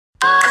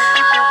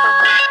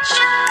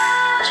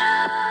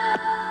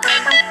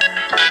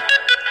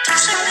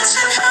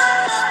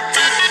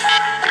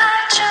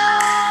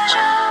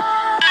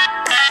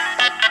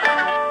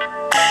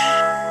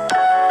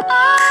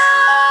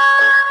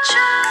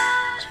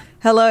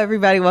Hello,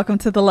 everybody. Welcome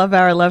to the Love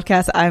Hour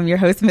Lovecast. I'm your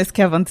host, Miss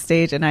Kev on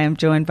Stage, and I am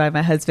joined by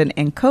my husband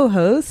and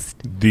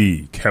co-host,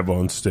 The Kev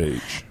on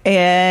Stage.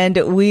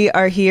 And we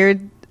are here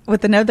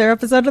with another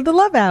episode of the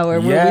Love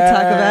Hour where we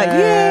talk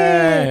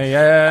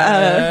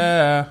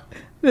about,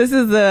 this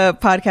is the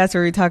podcast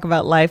where we talk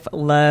about life,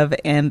 love,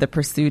 and the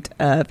pursuit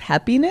of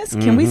happiness.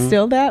 Can we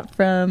steal that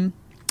from...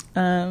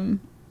 Who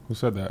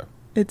said that?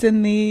 It's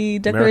in the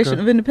Declaration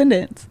of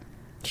Independence.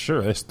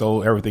 Sure, they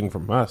stole everything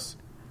from us.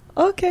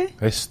 Okay.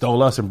 They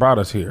stole us and brought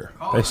us here.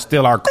 They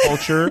steal our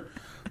culture.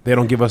 They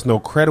don't give us no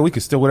credit. We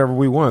can steal whatever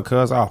we want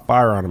because I'll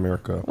fire on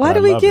America. Why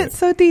do we get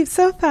so deep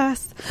so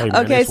fast? Hey,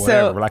 man, okay,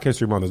 so Black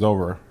History Month is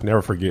over.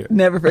 Never forget.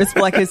 It's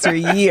Black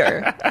History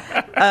Year.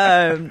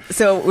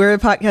 So we're a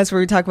podcast where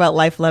we talk about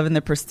life, love, and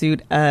the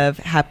pursuit of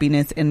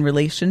happiness in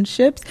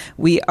relationships.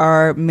 We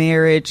are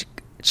marriage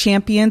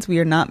champions. We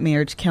are not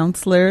marriage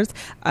counselors.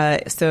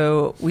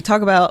 So we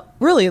talk about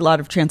really a lot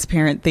of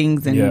transparent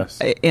things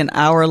in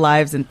our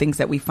lives and things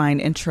that we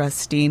find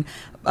interesting.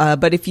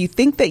 But if you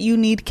think that you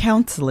need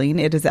counseling,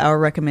 it is our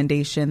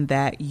recommendation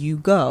that you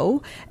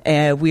go.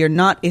 We are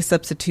not a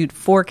substitute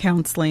for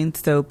counseling.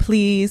 So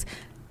please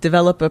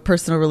develop a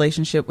personal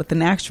relationship with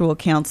an actual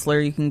counselor.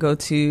 You can go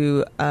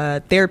to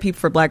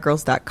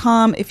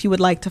therapyforblackgirls.com if you would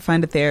like to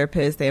find a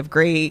therapist. They have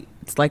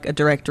it's like a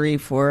directory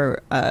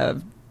for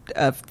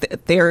of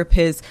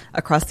therapists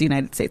across the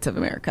United States of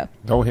America.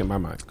 Don't hit my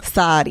mic.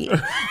 Sorry.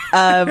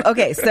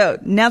 Okay, so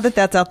now that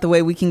that's out the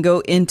way, we can go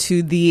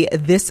into the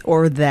this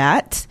or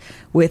that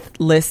with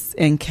Liz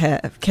and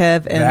Kev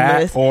and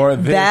that Liz. Or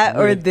this. That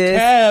or this.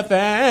 Kev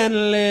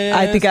and Liz.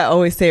 I think I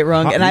always say it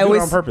wrong. And I always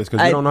do it on purpose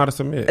because you don't know how to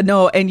submit.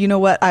 No, and you know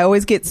what? I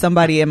always get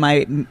somebody in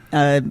my,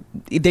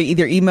 they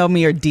either email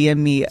me or DM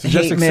me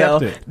hate mail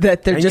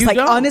that they're just like,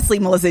 honestly,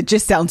 Melissa, it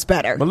just sounds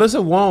better.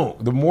 Melissa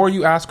won't. The more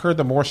you ask her,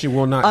 the more she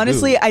will not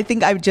Honestly, I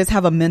think I just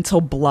have a mental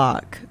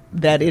block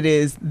that it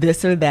is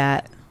this or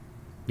that.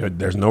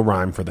 There's no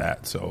rhyme for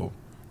that, so...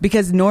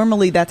 Because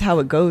normally that's how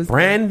it goes.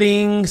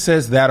 Branding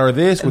says that or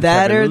this with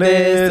that Kevin or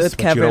this with but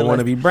Kevin you don't want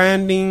to be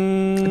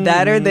branding.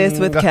 That or this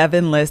with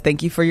Kevin Liz.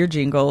 Thank you for your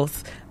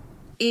jingles.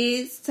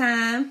 It's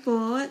time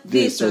for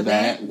This or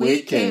That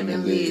with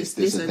Kevin Liz.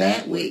 This or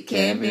That with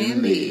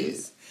Kevin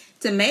Liz.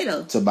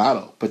 Tomato.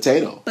 Tomato.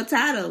 Potato.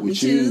 Potato. We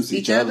choose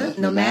each other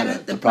no matter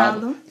the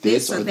problem.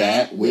 This or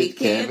That with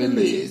Kevin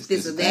Liz.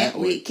 This or That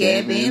with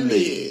Kevin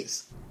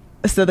Liz.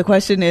 So the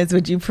question is,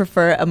 would you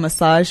prefer a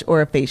massage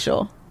or a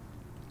facial?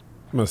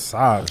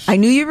 Massage. I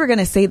knew you were going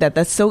to say that.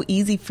 That's so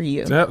easy for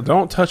you.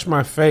 Don't touch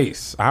my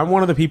face. I'm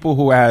one of the people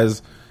who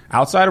has,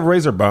 outside of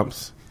razor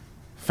bumps,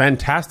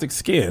 fantastic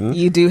skin.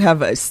 You do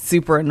have a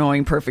super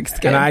annoying perfect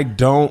skin. And I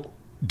don't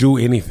do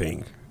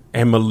anything.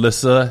 And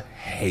Melissa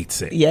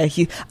hates it. Yeah,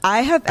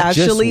 I have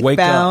actually just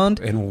found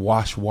up and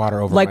wash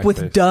water over like my with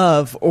face.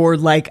 Dove or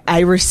like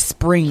Irish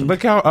Spring.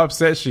 Look how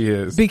upset she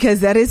is because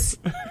that is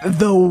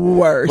the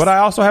worst. But I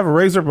also have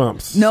razor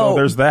bumps. No, so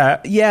there's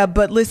that. Yeah,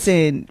 but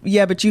listen,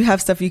 but you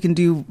have stuff you can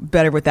do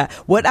better with that.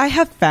 What I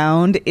have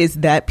found is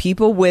that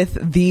people with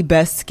the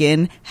best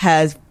skin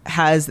has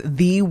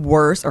the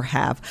worst or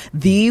have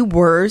the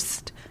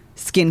worst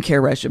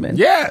skincare regimen.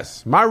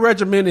 Yes, my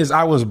regimen is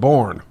I was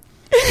born.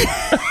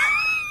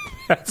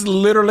 That's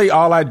literally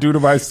all I do to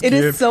my skin.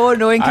 It is so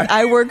annoying because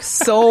I work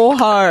so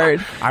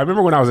hard. I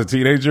remember when I was a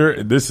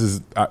teenager, this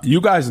is, you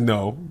guys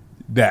know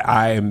that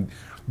I am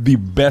the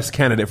best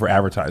candidate for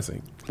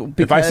advertising.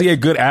 If I see a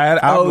good ad,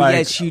 I'm like...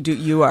 yes, you do.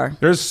 You are.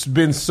 There's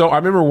been I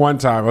remember one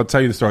time, I'll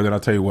tell you the story, then I'll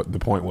tell you what the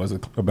point was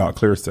about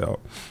Clearasil.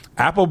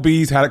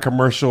 Applebee's had a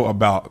commercial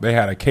about, they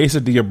had a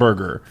quesadilla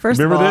burger.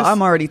 First of all,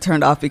 I'm already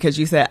turned off because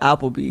you said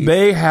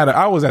Applebee's.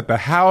 I was at the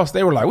house,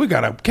 they were like, we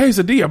got a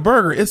quesadilla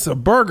burger. It's a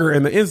burger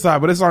in the inside,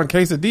 but it's on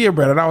quesadilla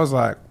bread. And I was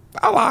like,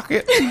 I like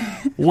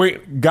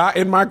it. Got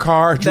in my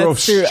car, drove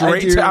straight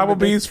to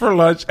Applebee's for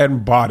lunch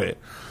and bought it.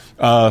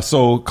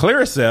 So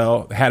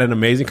Clearasil had an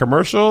amazing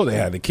commercial. They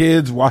had the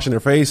kids washing their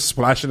face,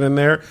 splashing in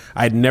there.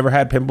 I had never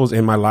had pimples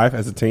in my life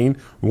as a teen.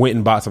 Went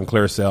and bought some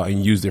Clearasil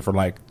and used it for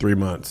like 3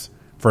 months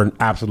for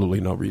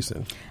absolutely no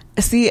reason.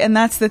 See, and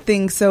that's the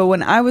thing. So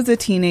when I was a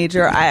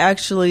teenager, I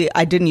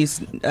didn't use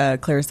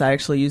Clearasil. I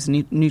actually used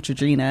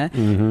Neutrogena.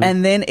 Mm-hmm.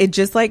 And then it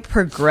just like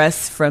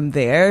progressed from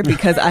there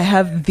because I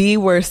have the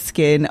worst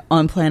skin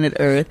on planet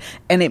Earth.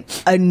 And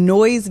it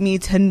annoys me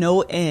to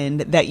no end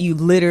that you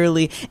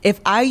literally,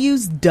 if I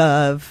use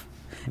Dove,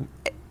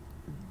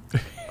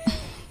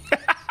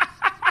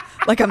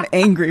 like I'm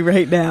angry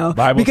right now.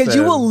 Bible because says,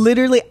 you will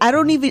literally,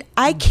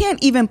 I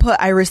can't even put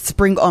Irish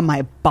Spring on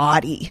my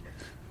body.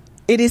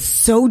 It is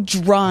so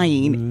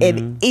drying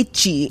and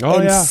itchy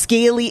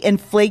scaly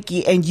and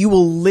flaky, and you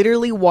will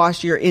literally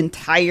wash your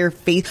entire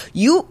face.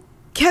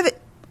 Kevin,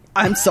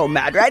 I'm so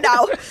mad right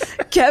now.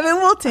 Kevin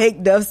will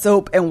take Dove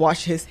soap and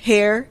wash his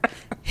hair,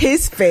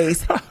 his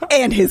face,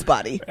 and his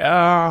body.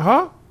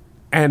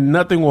 And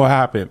nothing will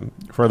happen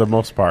for the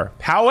most part.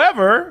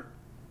 However,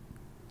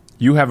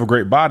 you have a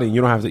great body and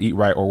you don't have to eat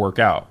right or work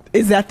out.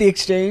 Is that the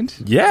exchange?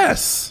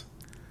 Yes.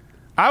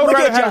 I would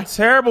rather have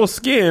terrible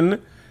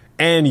skin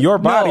And your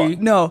body.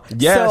 No.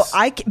 Yes.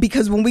 So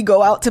because when we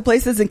go out to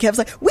places and Kev's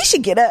like, we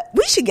should get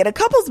a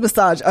couples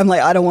massage. I'm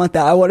like, I don't want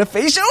that. I want a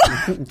facial.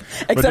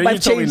 Except I've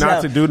changed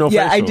not to do no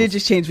Yeah, facials. I did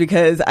just change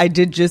because I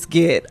did just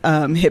get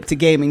hip to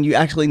gaming. You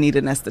actually need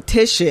an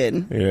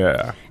esthetician.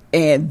 Yeah.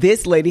 And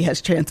this lady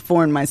has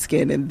transformed my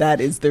skin, and that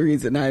is the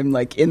reason I'm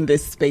like in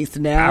this space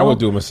now. I would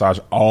do a massage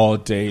all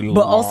day long.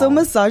 But also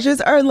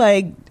massages are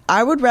like,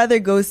 I would rather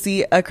go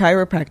see a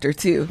chiropractor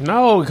too.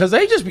 No, because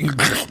they just be...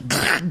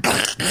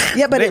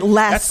 Yeah, but it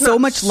lasts so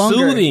much longer.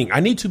 Soothing. I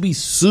need to be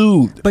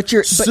soothed. But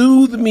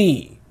soothe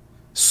me.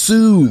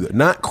 Soothe,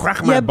 not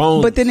crack my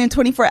bones. But then in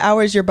 24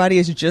 hours, your body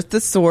is just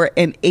as sore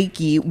and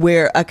achy,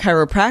 where a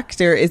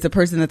chiropractor is the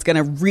person that's going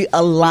to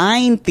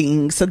realign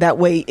things so that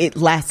way it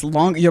lasts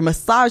longer. Your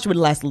massage would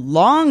last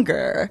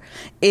longer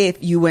if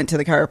you went to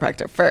the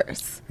chiropractor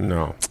first.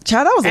 No.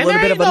 Child, that was a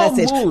little bit of a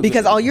message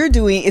because all you're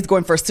doing is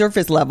going for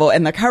surface level,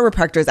 and the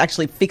chiropractor is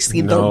actually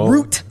fixing the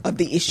root of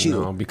the issue.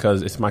 No,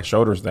 because it's my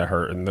shoulders that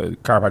hurt, and the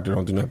chiropractor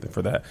don't do nothing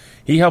for that.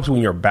 He helps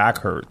when your back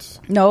hurts.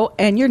 No,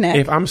 and your neck.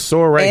 If I'm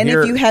sore here, and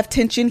if you have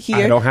tension here,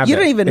 I don't have you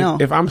that. don't even know.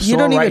 If I'm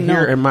sore right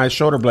here in my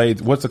shoulder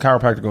blades, what's the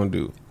chiropractor going to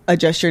do?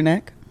 Adjust your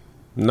neck?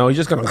 No, he's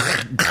just going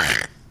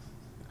to...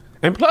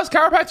 And plus,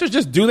 chiropractors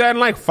just do that in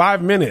like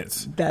 5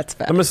 minutes. That's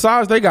fast. The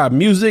massage, they got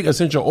music,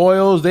 essential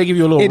oils. They give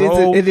you a little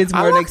roll. It is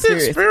more I an like the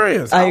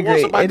experience. I agree.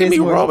 Want somebody to give me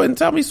rub and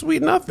tell me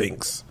sweet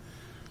nothings.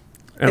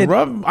 And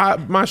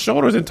rub my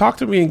shoulders and talk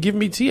to me and give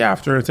me tea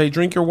after and say,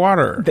 drink your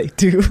water. They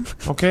do.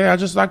 Okay, I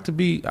just like to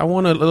be, I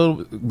want a little,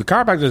 the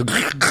chiropractor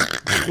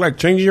is like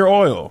changing your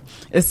oil.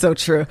 It's so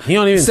true. He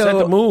don't even set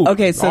the mood.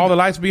 Okay, so all the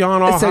lights be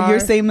on all so high. you're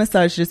saying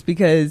massage just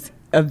because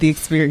of the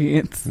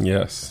experience.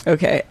 Yes.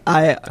 Okay.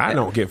 I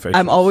don't get facial.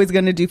 I'm always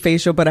going to do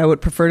facial, but I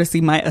would prefer to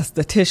see my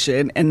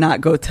esthetician and not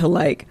go to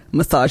like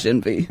Massage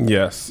Envy.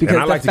 Yes. Because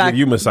and I like to give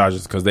you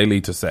massages because they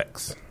lead to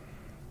sex.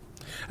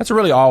 That's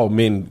really all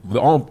men.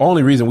 The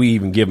only reason we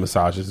even give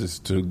massages is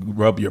to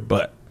rub your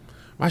butt.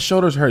 My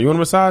shoulders hurt. You want a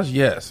massage?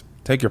 Yes.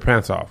 Take your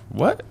pants off.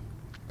 What?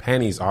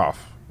 Panties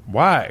off.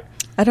 Why?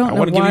 I don't know. I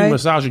want to give you a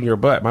massage in your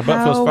butt. My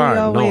butt feels fine.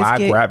 No,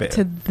 I grab it.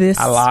 To this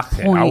I lock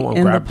it. point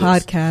in the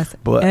podcast,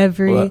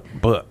 every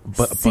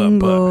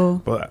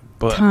single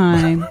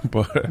time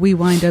we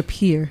wind up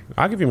here.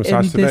 I'll give you a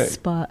massage in today. This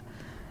spot.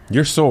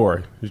 You're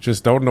sore. You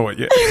just don't know it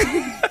yet.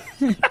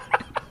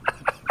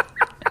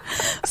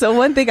 So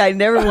one thing I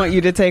never want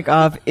you to take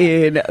off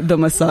in the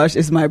massage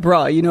is my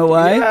bra. You know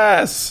why?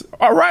 Yes.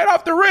 Right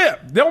off the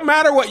rip. Don't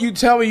matter what you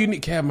tell me you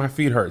need. Kev, my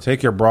feet hurt.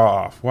 Take your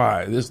bra off.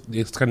 Why?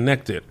 It's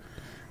connected.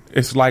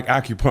 It's like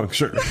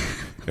acupuncture.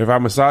 If I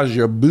massage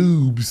your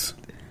boobs,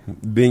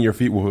 then your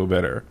feet will feel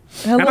better.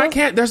 Hello? And I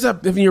can't,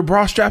 if your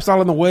bra strap's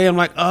all in the way, I'm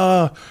like,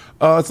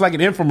 it's like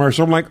an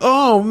infomercial. I'm like,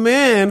 oh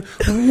man,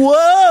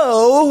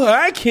 whoa,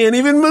 I can't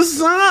even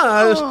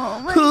massage.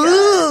 Oh my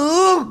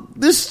God.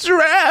 The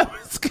strap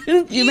is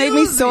confusing. You make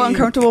me so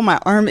uncomfortable. My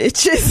arm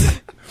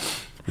itches.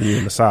 You need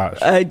a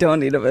massage. I don't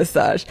need a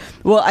massage.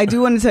 Well, I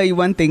do want to tell you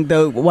one thing,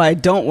 though, why I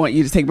don't want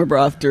you to take my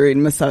bra off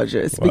during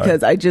massages. Why?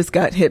 Because I just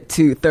got hip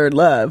to Third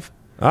Love.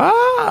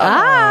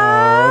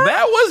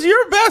 That was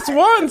your best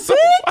one so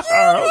far.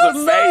 That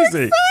was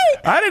amazing. So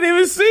I didn't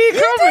even see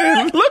it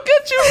coming. Look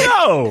at you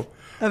go.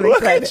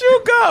 Look at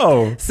you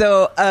go.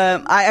 So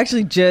I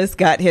actually just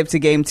got hip to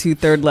Game 2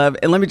 Third Love.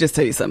 And let me just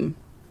tell you something.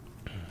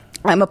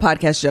 I'm a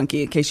podcast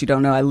junkie. In case you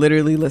don't know, I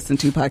literally listen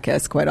to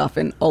podcasts quite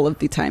often, all of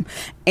the time.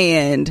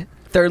 And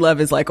Third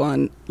Love is like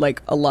on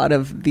like a lot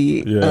of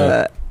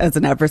the as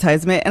an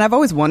advertisement. And I've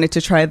always wanted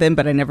to try them,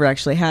 but I never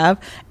actually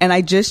have. And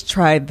I just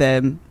tried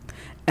them.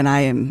 And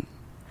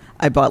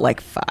I bought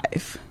like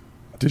 5.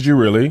 Did you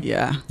really?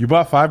 Yeah. You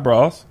bought 5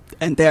 bras?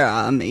 And they're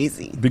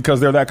amazing. Because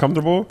they're that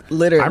comfortable?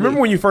 Literally. I remember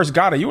when you first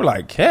got it, you were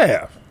like,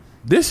 Kev,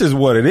 this is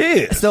what it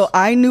is. So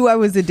I knew I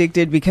was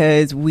addicted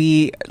because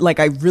I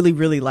really,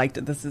 really liked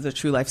it. This is a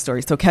true life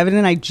story. So Kevin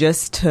and I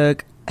just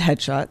took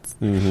headshots.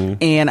 Mm-hmm.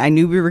 And I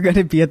knew we were going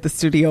to be at the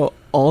studio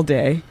all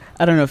day.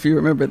 I don't know if you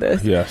remember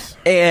this. Yes.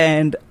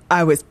 And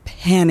I was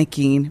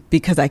panicking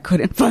because I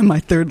couldn't find my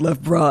Third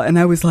Love bra. And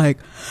I was like,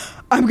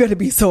 I'm going to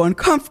be so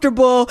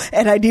uncomfortable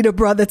and I need a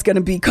bra that's going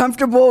to be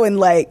comfortable. And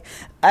like,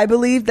 I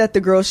believe that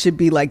the girl should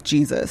be like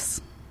Jesus.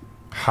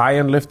 High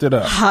and lifted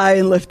up. High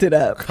and lifted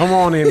up. Come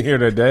on in here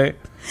today.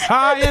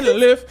 High and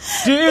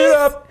lifted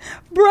up.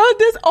 Bro,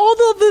 does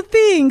all of the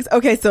things.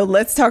 Okay, so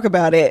let's talk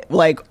about it.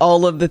 Like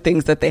all of the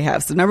things that they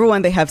have. So number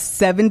 1, they have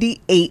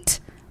 78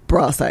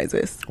 bra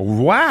sizes.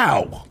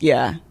 Wow.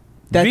 Yeah.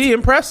 Be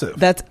impressive.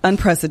 That's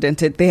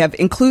unprecedented. They have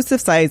inclusive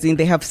sizing.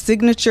 They have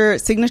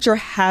signature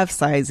half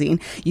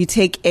sizing. You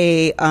take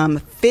a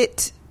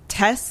fit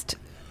test.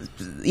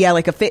 Yeah,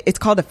 like a fit. It's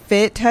called a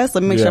fit test.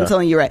 Let me make sure I'm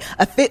telling you right.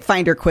 A fit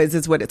finder quiz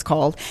is what it's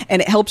called.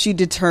 And it helps you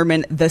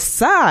determine the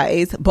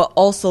size, but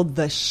also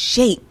the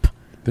shape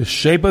The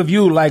Shape of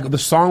You, like the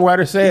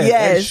songwriter said.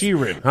 Yes. Ed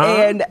Sheeran, huh?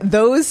 And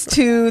those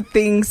two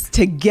things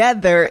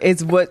together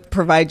is what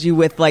provides you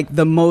with like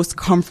the most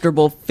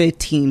comfortable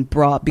fitting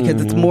bra,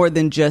 because it's more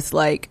than just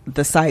like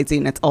the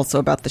sizing. It's also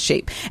about the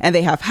shape. And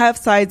they have half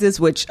sizes,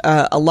 which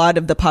a lot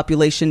of the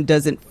population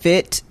doesn't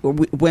fit.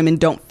 Women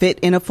don't fit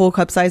in a full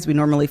cup size. We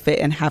normally fit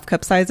in half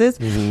cup sizes.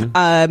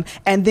 And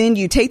then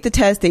you take the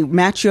test. They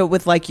match you up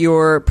with like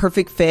your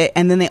perfect fit.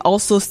 And then they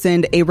also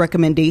send a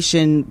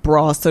recommendation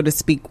bra, so to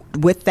speak,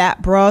 with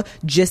that bra,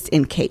 just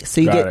in case. So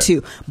you Got get it.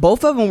 two.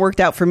 Both of them worked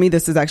out for me.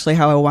 This is actually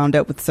how I wound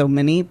up with so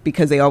many,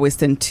 because they always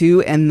send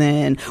two, and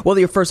then, well,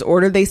 your first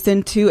order they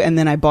send two, and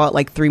then I bought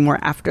like 3 more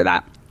after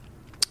that.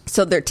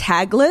 So they're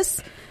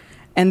tagless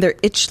and they're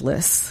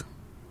itchless.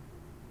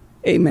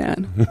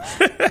 Amen.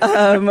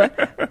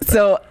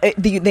 So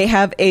they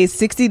have a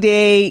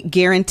 60-day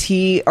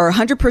guarantee, or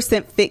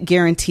 100% fit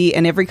guarantee,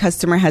 and every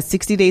customer has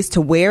 60 days to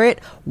wear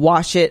it,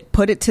 wash it,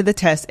 put it to the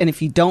test, and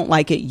if you don't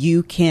like it,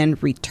 you can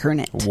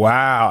return it.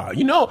 Wow.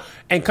 You know,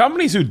 and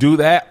companies who do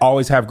that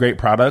always have great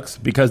products,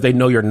 because they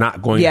know you're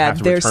not going to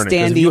have to return it.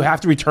 Because if you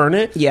have to return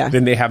it,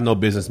 then they have no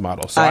business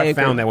model. So I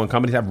found that when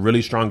companies have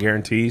really strong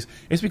guarantees,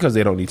 it's because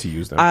they don't need to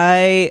use them.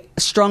 I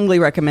strongly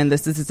recommend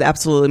this. This is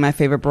absolutely my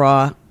favorite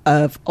bra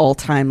of all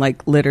time,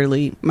 like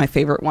literally my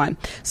favorite one.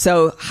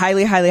 So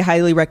highly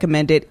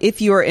recommend it.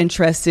 If you are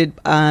interested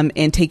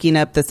in taking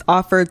up this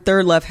offer,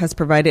 Third Love has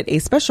provided a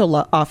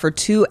special offer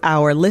to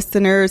our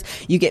listeners.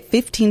 You get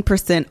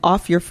 15%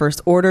 off your first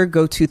order.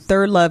 Go to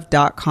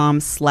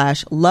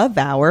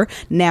thirdlove.com/lovehour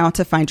now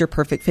to find your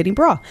perfect fitting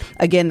bra.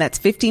 Again, that's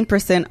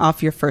 15%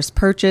 off your first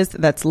purchase.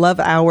 That's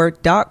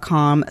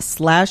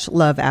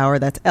lovehour.com/lovehour.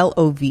 That's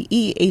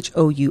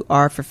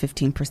LOVEHOUR for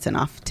 15%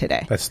 off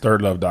today. That's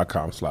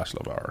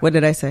thirdlove.com/lovehour. What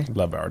did I say?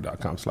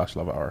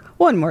 Lovehour.com/lovehour.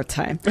 One more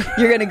time.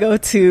 You're going to go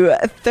to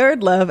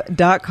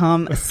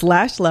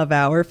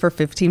thirdlove.com/lovehour for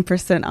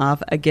 15%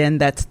 off. Again,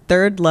 that's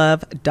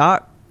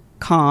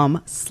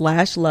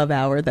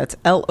thirdlove.com/lovehour. That's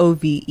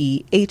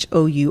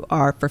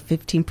LOVEHOUR for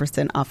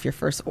 15% off your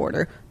first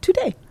order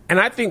today. And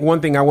I think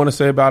one thing I want to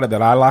say about it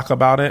that I like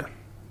about it,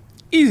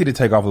 easy to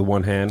take off with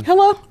one hand.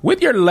 Hello?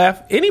 With your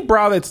left, any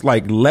bra that's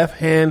like left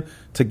hand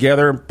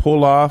together and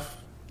pull off,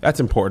 that's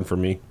important for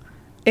me.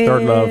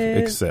 Third Love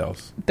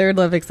excels. Third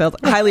Love excels.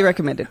 Highly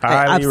recommended.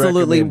 Highly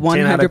Absolutely,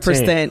 recommend.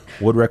 100%. 10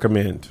 would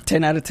recommend.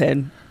 10 out of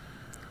 10.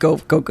 Go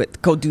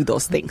do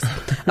those things.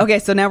 Okay,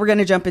 so now we're going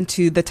to jump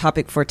into the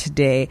topic for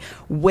today,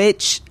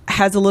 which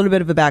has a little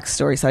bit of a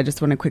backstory. So I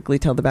just want to quickly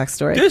tell the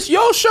backstory. This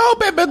your show,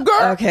 baby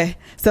girl. Okay,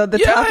 so the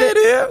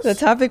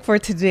topic for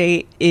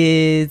today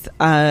is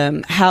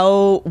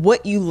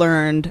what you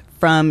learned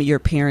from your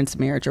parents'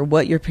 marriage, or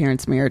what your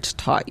parents' marriage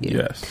taught you.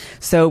 Yes.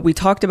 So we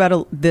talked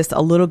about this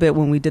a little bit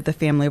when we did the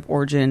family of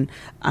origin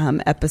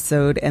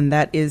episode, and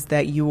that is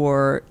that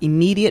your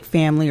immediate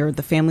family, or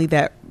the family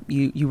that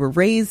you were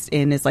raised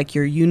in, is like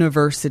your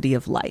university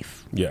of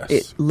life. Yes.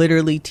 It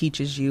literally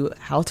teaches you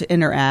how to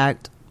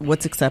interact,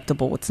 what's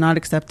acceptable, what's not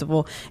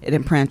acceptable. It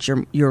implants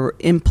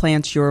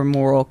your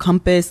moral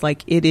compass.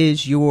 Like, it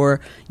is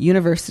your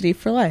university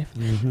for life.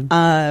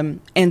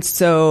 And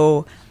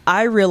so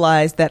I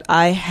realized that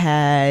I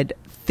had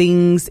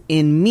things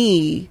in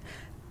me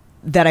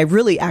that I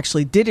really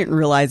actually didn't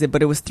realize it,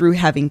 but it was through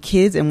having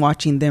kids and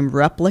watching them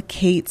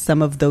replicate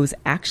some of those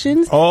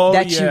actions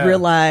you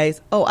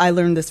realize, I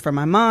learned this from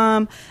my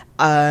mom,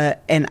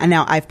 and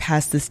now I've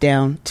passed this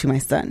down to my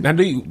son. Now,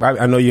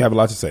 I know you have a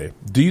lot to say.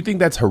 Do you think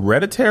that's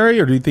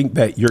hereditary, or do you think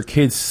that your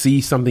kids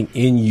see something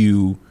in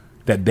you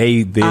that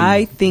they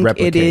I think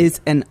replicate? It is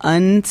an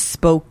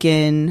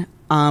unspoken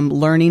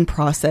learning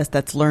process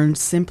that's learned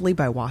simply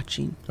by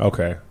watching.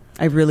 Okay.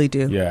 I really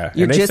do. Yeah.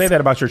 And they say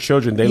that about your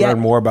children. They learn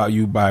more about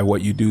you by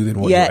what you do than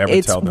what you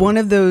ever tell them. It's one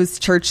of those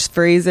church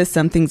phrases,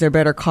 some things are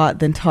better caught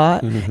than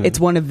taught. It's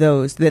one of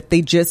those that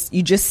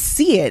you just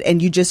see it,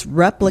 and you just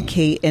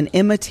replicate and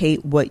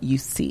imitate what you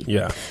see.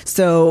 Yeah.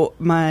 So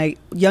my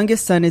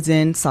youngest son is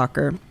in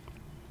soccer.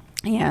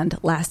 And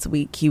last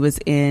week he was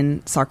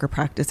in soccer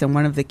practice, and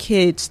one of the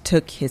kids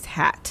took his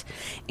hat,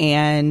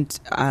 and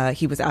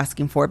he was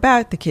asking for it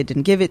back. The kid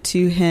didn't give it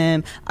to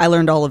him. I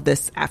learned all of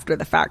this after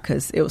the fact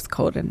because it was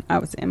cold and I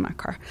was in my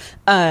car.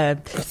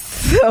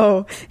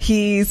 So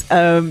he's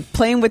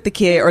playing with the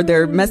kid, or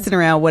they're messing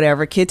around,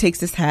 whatever. Kid takes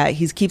his hat.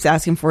 He keeps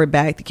asking for it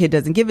back. The kid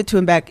doesn't give it to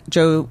him back.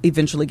 Joe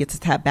eventually gets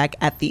his hat back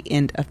at the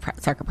end of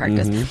soccer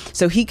practice.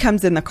 So he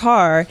comes in the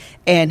car,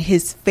 and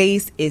his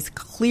face is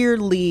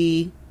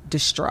clearly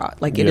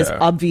distraught. Like, it is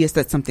obvious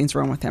that something's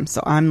wrong with him.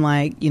 So I'm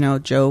like,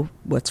 Joe,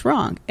 what's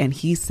wrong? And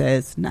he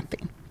says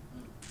nothing.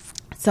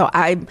 So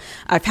I've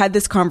had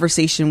this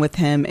conversation with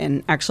him,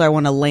 and actually I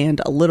want to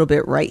land a little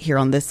bit right here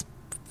on this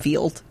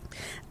field.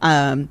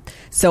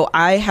 So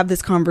I have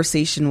this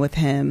conversation with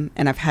him,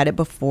 and I've had it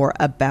before,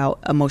 about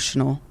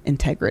emotional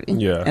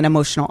integrity and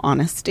emotional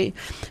honesty.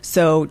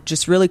 So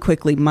just really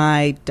quickly,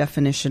 my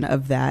definition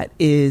of that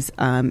is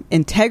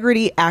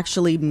integrity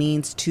actually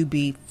means to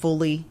be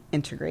fully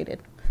integrated.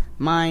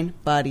 Mind,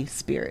 body,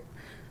 spirit.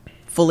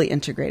 fully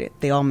integrated.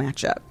 They all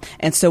match up.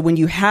 And so when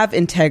you have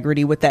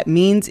integrity, what that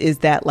means is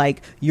that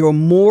like your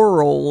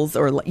morals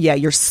or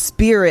your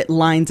spirit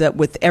lines up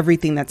with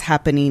everything that's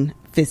happening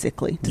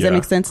physically. Does that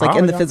make sense? Like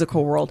in the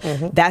physical world,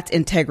 that's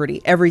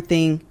integrity.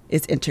 Everything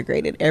is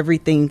integrated.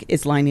 Everything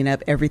is lining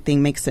up.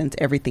 Everything makes sense.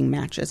 Everything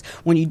matches.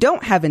 When you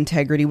don't have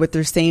integrity, what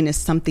they're saying is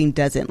something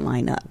doesn't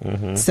line up.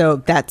 So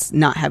that's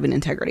not having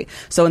integrity.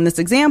 So in this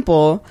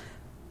example,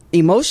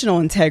 emotional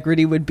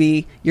integrity would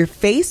be your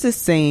face is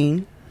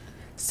saying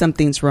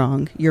something's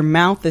wrong. Your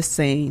mouth is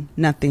saying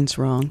nothing's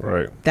wrong.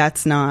 Right.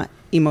 That's not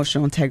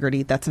emotional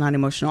integrity. That's not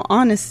emotional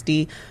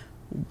honesty.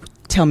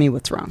 Tell me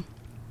what's wrong.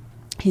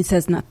 He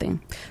says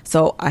nothing.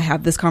 So I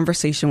have this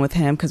conversation with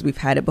him because we've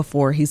had it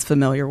before. He's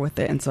familiar with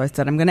it. And so I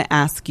said, I'm going to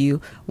ask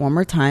you one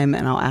more time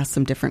and I'll ask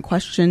some different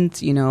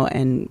questions,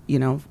 and,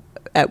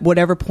 at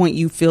whatever point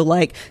you feel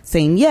like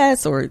saying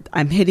yes, or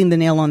I'm hitting the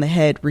nail on the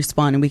head,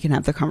 respond and we can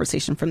have the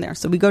conversation from there.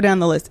 So we go down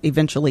the list.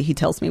 Eventually he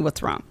tells me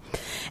what's wrong.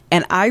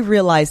 And I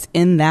realized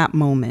in that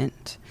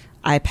moment,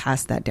 I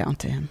passed that down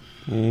to him.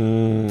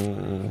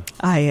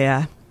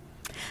 I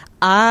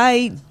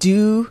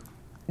do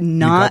not. You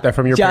got that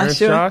from your parents,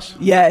 Josh?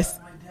 Yes.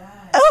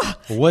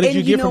 What did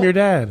you get from your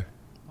dad?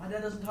 My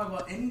dad doesn't talk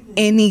about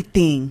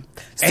anything.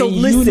 So and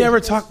listen, you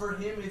never talk. For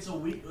him, it's a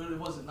weak. It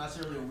wasn't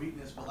necessarily a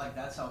weakness, but like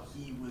that's how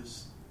he was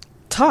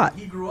taught.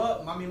 He grew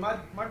up. I mean, my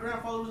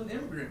grandfather was an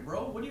immigrant,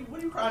 bro. What are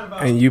you crying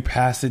about? And you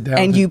pass it down.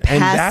 And you pass it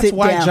down. And that's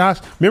why Josh.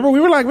 Remember, we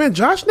were like, man,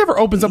 Josh never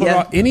opens up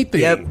about anything.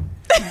 Yep.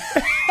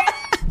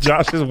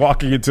 Josh is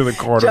walking into the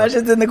corner. Josh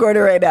is in the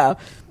corner right now.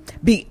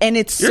 And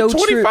it's You're so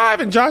 25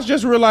 true. and Josh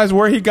just realized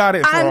where he got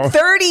it from. I'm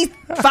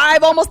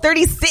 35, almost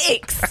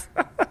 36.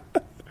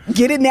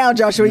 Get it now,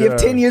 Joshua. You have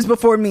 10 years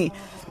before me.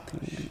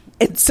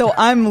 And so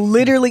I'm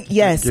literally,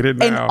 yes. Get it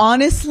now. And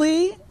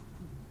honestly,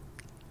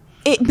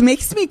 it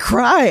makes me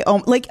cry.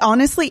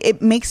 Honestly,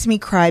 it makes me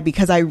cry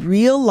because I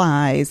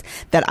realize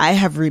that I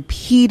have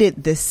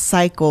repeated this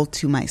cycle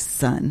to my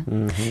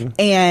son.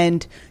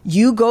 And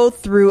you go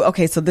through,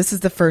 okay, so this is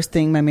the first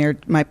thing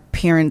my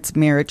parents'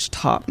 marriage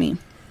taught me.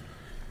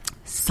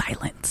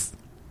 Silence.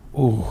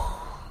 Ooh.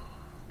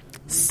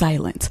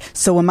 Silence.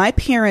 So when my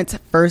parents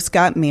first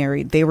got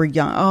married, they were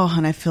young. Oh,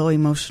 and I feel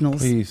emotional.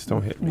 Please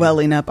don't hit me.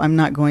 Welling up. I'm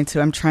not going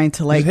to. I'm trying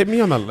to Just hit me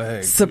on the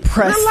leg.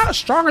 Suppress. You're a lot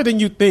stronger than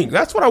you think.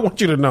 That's what I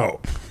want you to know.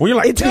 When you're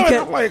like,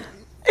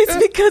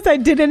 it's because I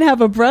didn't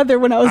have a brother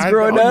when I was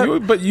growing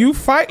up. But you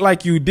fight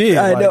like you did.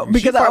 I know.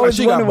 Because I was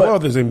she got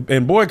brothers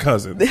and boy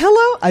cousins.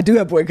 Hello? I do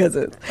have boy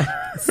cousins.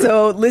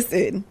 So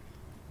listen.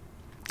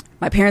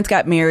 My parents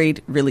got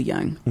married really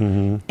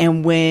young.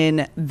 And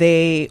when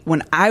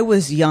I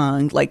was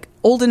young, like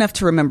old enough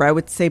to remember, I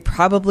would say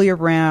probably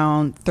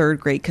around third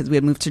grade, because we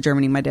had moved to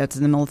Germany. My dad's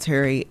in the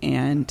military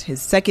and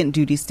his second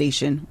duty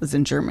station was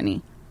in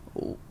Germany,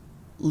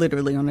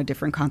 literally on a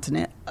different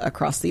continent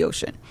across the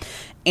ocean.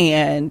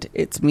 And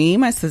it's me,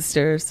 my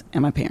sisters,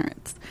 and my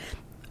parents.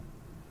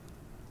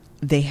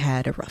 They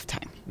had a rough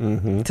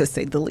time, to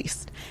say the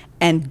least.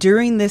 And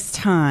during this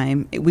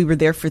time, we were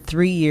there for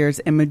 3 years,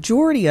 and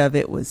majority of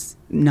it was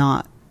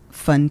not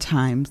fun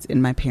times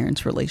in my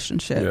parents'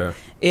 relationship. Yeah.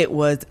 It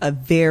was a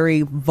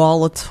very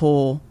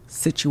volatile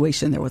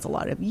situation. There was a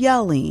lot of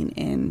yelling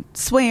and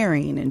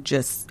swearing and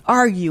just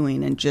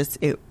arguing, and just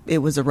it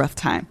was a rough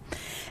time.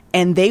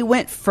 And they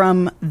went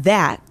from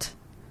that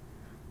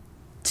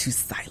to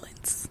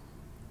silence.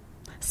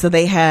 So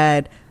they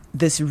had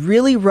this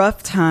really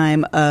rough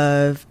time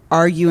of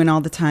arguing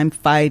all the time,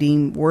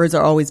 fighting. Words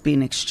are always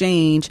being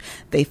exchanged.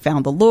 They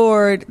found the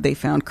Lord. They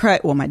found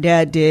Christ. Well, my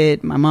dad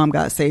did. My mom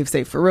got saved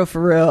for real, for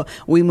real.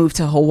 We moved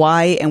to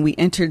Hawaii and we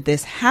entered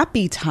this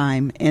happy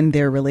time in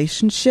their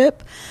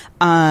relationship.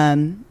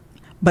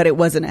 But it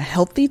wasn't a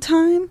healthy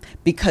time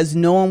because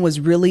no one was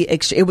really,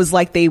 it was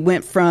like they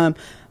went from,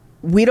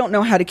 we don't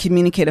know how to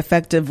communicate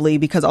effectively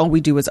because all we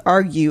do is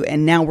argue.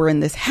 And now we're in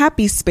this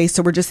happy space.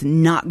 So we're just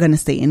not going to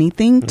say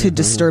anything to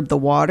disturb the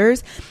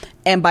waters.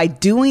 And by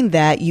doing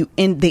that,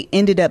 they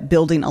ended up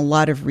building a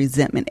lot of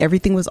resentment.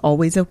 Everything was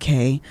always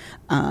okay.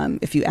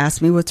 If you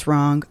ask me what's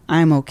wrong,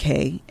 I'm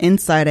okay.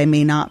 Inside, I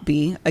may not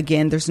be.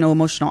 Again, there's no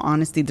emotional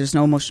honesty. There's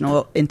no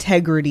emotional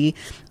integrity.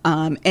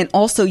 And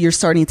also, you're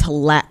starting to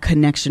lack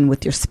connection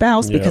with your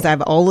spouse because I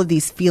have all of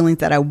these feelings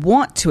that I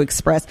want to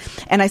express.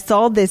 And I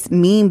saw this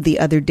meme the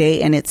other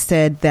day, and it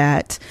said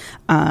that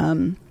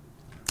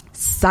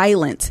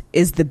silence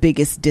is the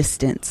biggest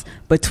distance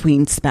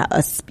between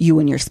you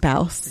and your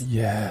spouse.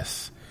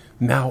 Yes.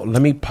 Now,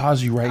 let me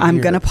pause you right here.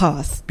 I'm going to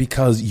pause.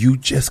 Because you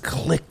just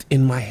clicked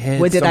in my head.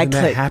 What did I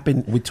click? That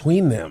happened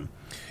between them.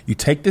 You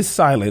take this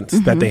silence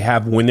that they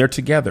have when they're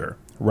together,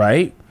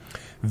 right?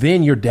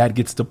 Then your dad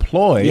gets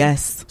deployed.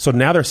 Yes. So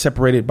now they're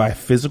separated by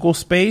physical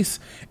space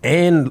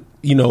and,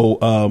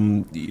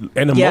 an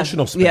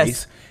emotional space.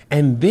 Yes.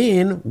 And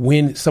then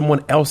when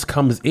someone else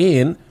comes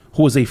in,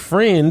 who is a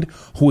friend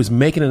who is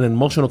making an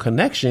emotional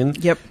connection,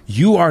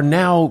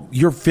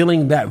 you're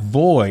feeling that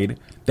void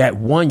that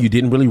one, you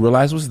didn't really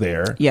realize was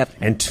there. Yep.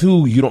 And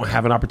two, you don't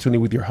have an opportunity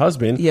with your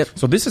husband. Yep.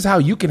 So this is how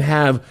you can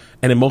have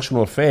an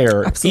emotional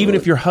affair, Absolutely. even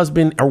if your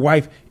husband or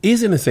wife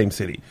is in the same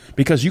city,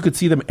 because you could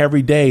see them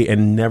every day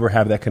and never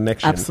have that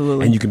connection.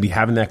 Absolutely. And you can be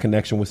having that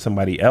connection with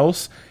somebody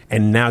else.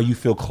 And now you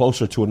feel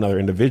closer to another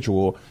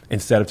individual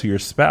instead of to your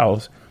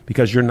spouse,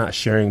 because you're not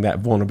sharing that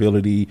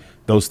vulnerability,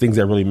 those things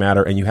that really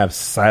matter, and you have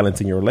silence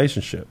in your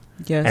relationship.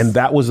 Yes. And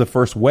that was the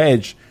first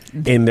wedge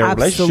in their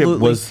relationship,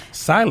 was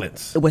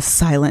silence. It was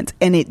silence.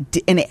 And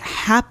it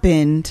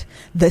happened.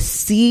 The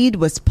seed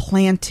was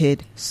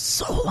planted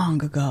so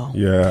long ago.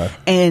 Yeah.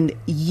 And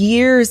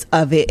years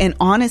of it. And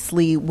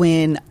honestly,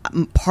 when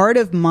part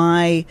of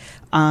my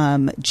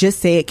Just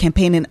Say It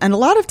campaign, and a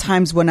lot of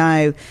times when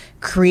I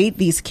create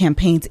these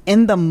campaigns,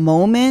 in the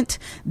moment,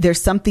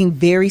 there's something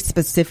very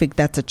specific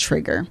that's a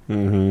trigger.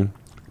 Mm-hmm.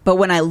 But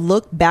when I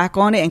look back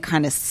on it and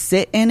kind of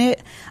sit in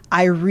it,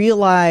 I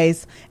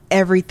realize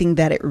everything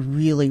that it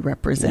really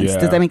represents. Yeah.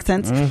 Does that make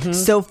sense? Mm-hmm.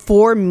 So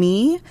for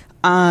me,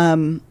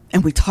 and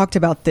we talked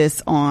about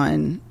this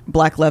on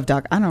Black Love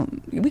Doc.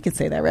 We can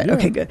say that, right? Yeah.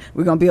 Okay, good.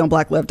 We're going to be on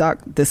Black Love Doc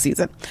this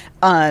season.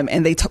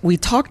 And we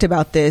talked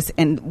about this,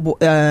 and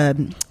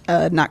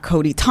not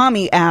Cody,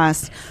 Tommy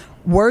asked,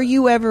 were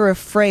you ever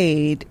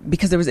afraid,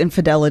 because there was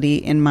infidelity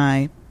in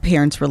my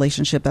parents'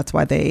 relationship, that's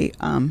why they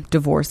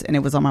divorced, and it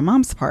was on my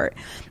mom's part.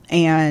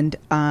 And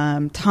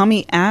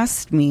Tommy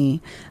asked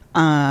me,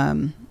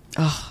 I'm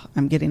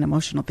getting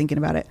emotional thinking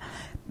about it,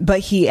 but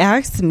he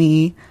asked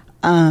me,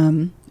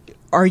 have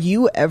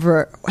you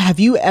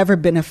ever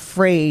been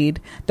afraid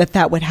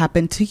that would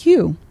happen to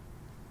you?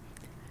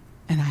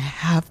 And I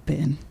have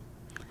been.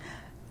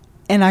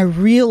 And I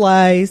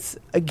realize,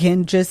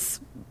 again,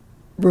 just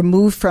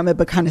removed from it,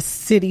 but kind of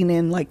sitting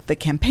in like the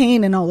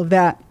campaign and all of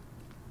that,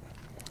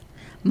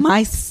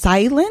 my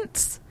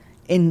silence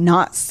in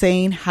not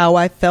saying how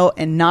I felt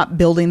and not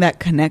building that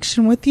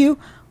connection with you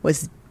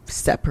was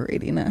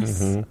separating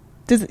us.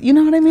 Mm-hmm. You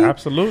know what I mean?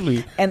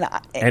 Absolutely. And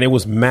it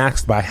was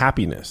masked by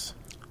happiness.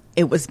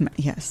 It was,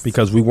 yes.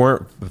 Because we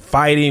weren't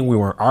fighting, we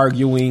weren't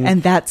arguing.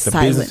 And that's the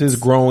silence. business is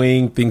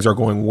growing, things are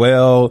going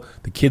well,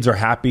 the kids are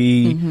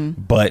happy,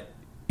 but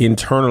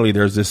internally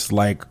there's this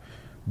like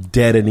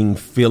deadening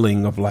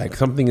feeling of like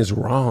something is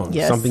wrong,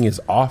 yes. something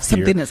is off here.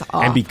 Something is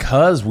off. And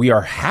because we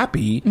are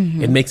happy,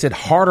 it makes it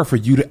harder for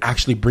you to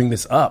actually bring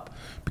this up.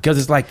 Because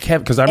it's like,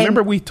 because I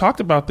remember we talked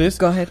about this.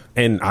 Go ahead.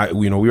 And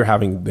we were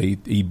having the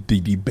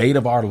debate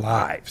of our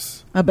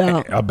lives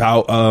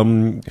about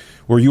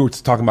where you were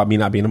talking about me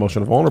not being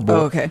emotionally vulnerable.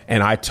 Oh, okay.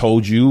 And I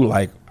told you,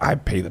 like, I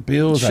pay the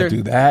bills, Sure. I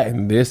do that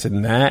and this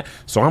and that.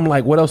 So I'm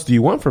like, what else do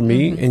you want from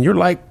me? And you're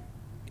like,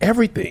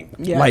 everything.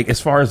 Yeah. Like,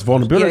 as far as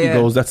vulnerability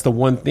goes, that's the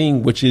one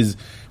thing which is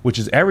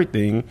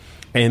everything.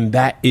 And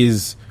that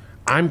is,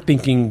 I'm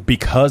thinking,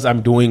 because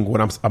I'm doing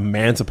what a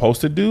man's supposed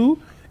to do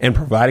and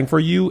providing for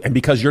you, and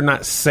because you're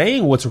not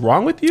saying what's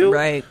wrong with you,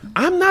 right?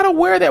 I'm not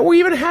aware that we're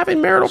even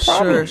having marital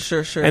problems.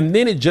 Sure. And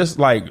then it just,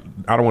 like,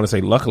 I don't want to say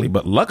luckily,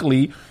 but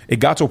luckily it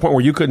got to a point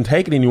where you couldn't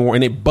take it anymore,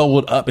 and it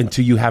bubbled up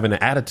into you having an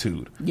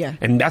attitude. Yeah.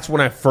 And that's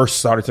when I first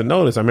started to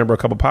notice. I remember a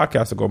couple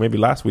podcasts ago, maybe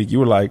last week, you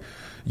were like,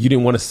 you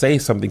didn't want to say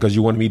something because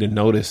you wanted me to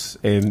notice,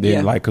 and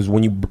then like, because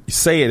when you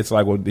say it, it's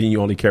like, well, then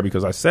you only care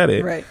because I said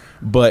it. Right.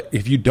 But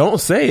if you don't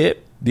say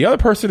it, the other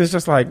person is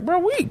just like, bro,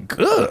 we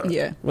good.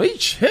 Yeah. We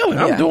chilling.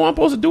 Yeah. I'm doing what I'm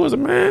supposed to do as a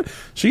man.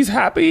 She's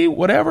happy,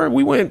 whatever.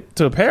 We went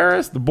to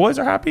Paris. The boys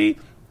are happy.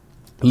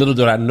 Little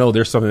did I know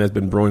there's something that's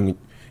been brewing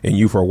in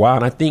you for a while.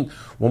 And I think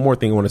one more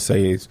thing I want to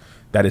say is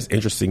that is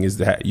interesting is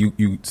that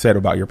you said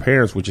about your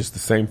parents, which is the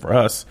same for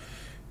us.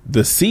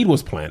 The seed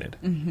was planted.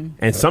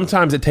 And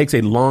sometimes it takes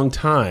a long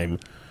time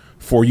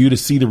for you to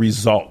see the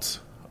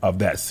results of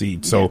that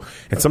seed. So,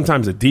 and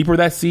sometimes the deeper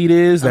that seed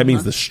is, that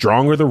means the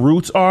stronger the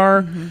roots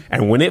are.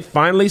 And when it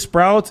finally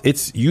sprouts,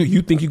 it's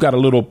you think you got a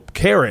little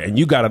carrot and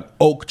you got an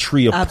oak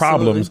tree of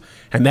problems,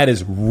 and that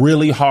is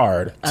really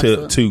hard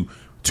to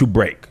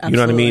break. You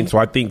know what I mean? So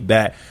I think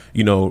that,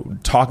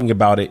 talking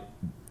about it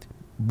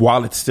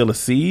while it's still a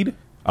seed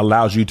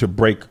allows you to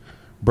break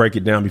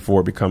it down before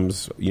it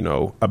becomes,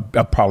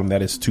 a problem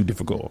that is too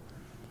difficult.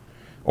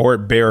 Or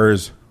it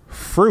bears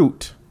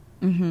fruit.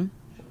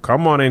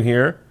 Come on in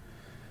here.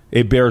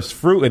 It bears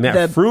fruit, and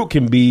that fruit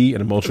can be an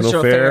emotional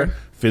affair,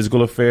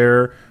 physical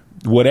affair,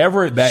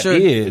 whatever that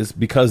is,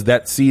 because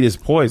that seed is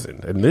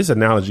poisoned. And this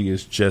analogy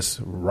is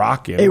just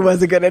rocking. It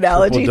was a good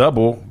analogy.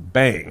 Double,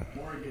 bang.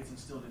 More gets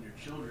instilled in your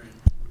children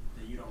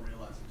that you don't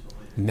realize until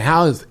later.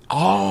 Now is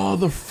all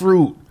the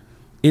fruit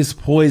is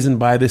poisoned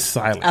by this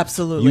silence.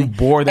 Absolutely. You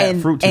bore that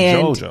fruit to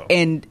JoJo.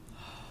 And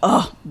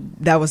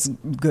that was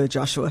good,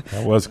 Joshua.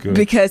 That was good.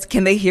 Because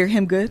can they hear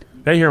him good?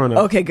 They hear him.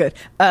 Okay, good.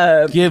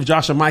 Give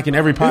Josh a mic in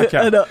every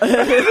podcast.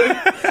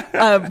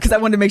 Because I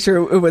wanted to make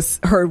sure it was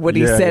heard what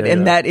he said,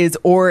 and that is,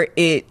 or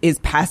it is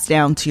passed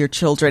down to your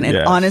children. And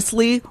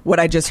honestly, what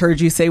I just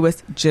heard you say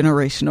was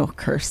generational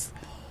curse.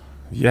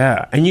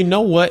 Yeah. And you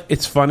know what?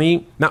 It's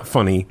funny. Not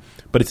funny,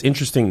 but it's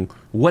interesting.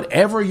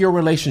 Whatever your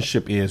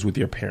relationship is with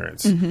your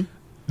parents,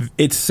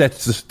 it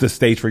sets the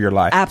stage for your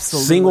life.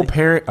 Absolutely. Single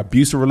parent,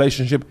 abusive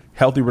relationship,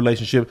 healthy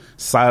relationship,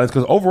 silence.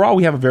 Because overall,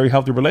 we have a very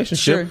healthy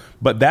relationship. Sure.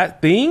 But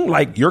that thing,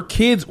 like your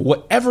kids,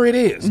 whatever it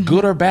is,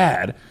 good or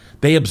bad,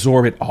 they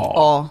absorb it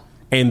all.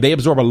 And they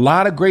absorb a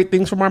lot of great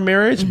things from our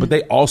marriage, but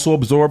they also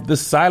absorb the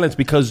silence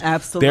because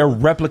they're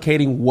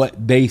replicating what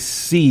they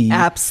see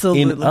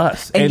in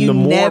us. And the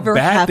more never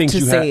bad have things to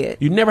you say have,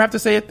 it. you never have to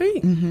say a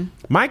thing.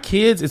 My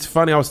kids, it's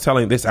funny. I was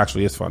telling, this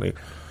actually is funny.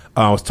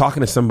 I was talking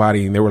to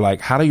somebody and they were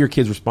like, how do your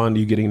kids respond to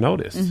you getting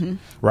noticed?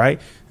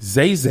 Right?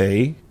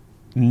 Zay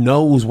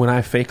knows when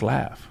I fake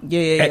laugh.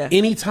 At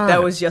any time.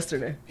 That was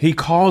yesterday. He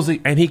calls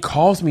it and he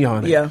calls me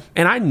on it. Yeah.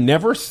 And I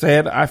never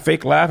said I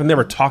fake laugh and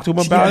never talked to him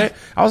about it.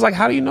 I was like,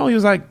 how do you know? He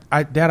was like,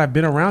 Dad, I've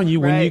been around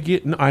you when you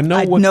get, I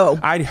know.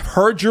 I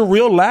heard your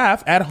real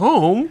laugh at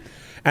home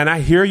and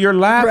I hear your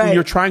laugh when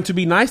you're trying to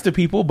be nice to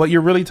people, but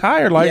you're really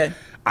tired. Like,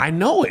 I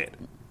know it.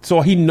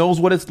 So he knows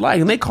what it's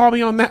like. And they call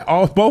me on that.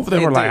 Both of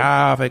them were like,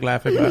 fake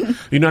laugh, fake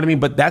laugh. You know what I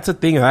mean? But that's a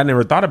thing that I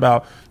never thought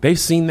about. They've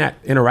seen that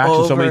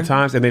interaction so many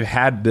times and they've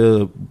had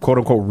the quote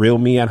unquote real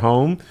me at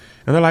home.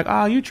 And they're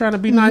like, you trying to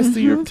be nice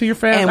to your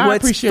family. And I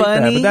appreciate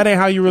that. But that ain't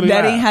how you really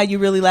laugh. That ain't how you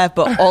really laugh.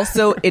 But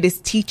also it is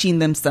teaching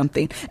them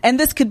something. And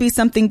this could be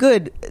something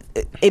good.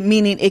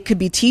 Meaning it could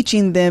be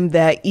teaching them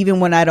that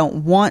even when I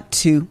don't want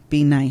to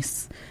be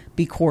nice,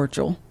 be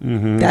cordial.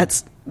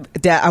 That's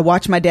Dad, I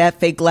watch my dad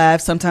fake laugh.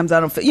 Sometimes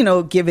I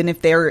don't, given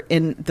if they're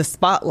in the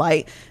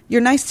spotlight,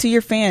 you're nice to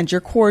your fans.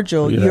 You're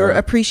cordial. You're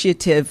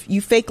appreciative.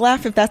 You fake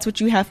laugh if that's what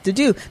you have to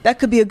do. That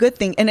could be a good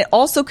thing. And it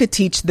also could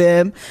teach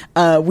them.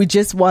 We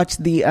just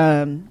watched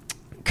the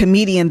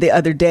comedian the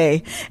other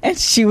day, and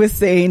she was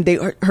saying they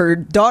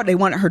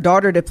wanted her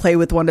daughter to play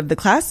with one of the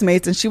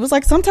classmates, and she was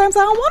like, sometimes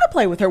I don't want to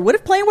play with her. What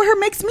if playing with her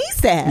makes me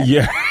sad?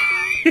 Yeah.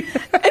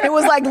 And it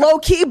was like low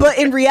key, but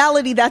in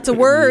reality, that's a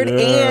word.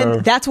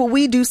 And that's what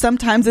we do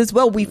sometimes as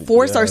well. We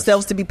force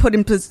ourselves to be put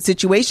in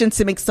situations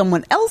to make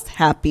someone else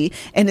happy,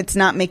 and it's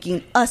not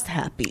making us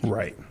happy.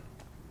 Right.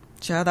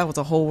 Child, that was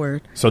a whole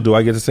word. So do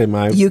I get to say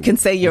mine? You can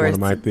say yours. One of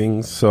my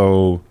things.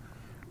 So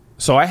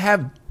I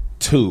have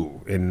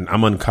two, and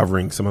I'm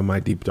uncovering some of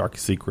my deep, dark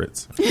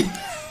secrets.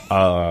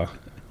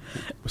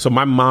 So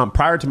my mom,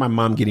 prior to my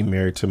mom getting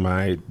married to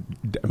my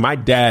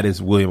dad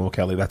is William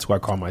O'Kelly. That's who I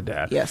call my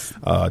dad. Yes.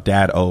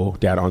 Dad O,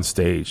 Dad on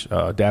stage.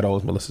 Dad O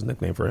is Melissa's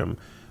nickname for him.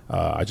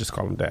 I just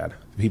call him Dad.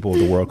 People of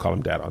the world call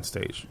him Dad on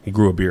stage. He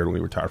grew a beard when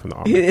he retired from the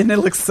Army. And it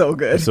looks so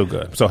good. It's so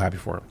good. I'm so happy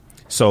for him.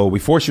 So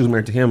before she was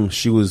married to him,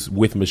 she was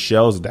with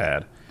Michelle's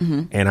dad.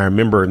 And I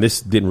remember, and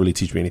this didn't really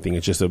teach me anything.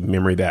 It's just a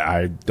memory that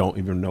I don't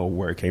even know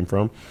where it came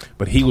from.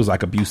 But he was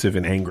like abusive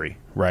and angry,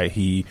 right?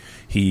 He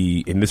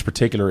in this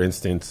particular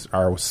instance,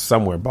 I was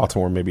somewhere,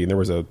 Baltimore maybe, and there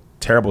was a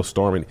terrible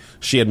storm, and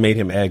she had made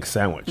him egg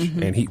sandwich.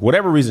 And he,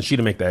 whatever reason, she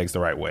didn't make the eggs the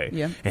right way.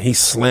 Yeah. And he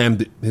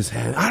slammed his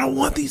hand. I don't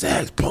want these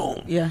eggs.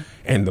 Boom. Yeah.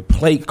 And the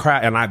plate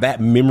cracked. And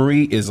that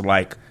memory is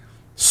like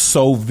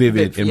so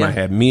vivid in my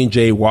head. Me and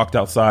Jay walked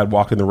outside,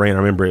 walked in the rain. I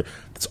remember it.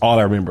 That's all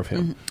I remember of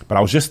him. But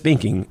I was just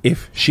thinking,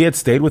 if she had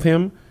stayed with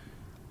him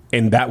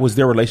and that was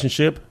their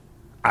relationship,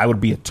 I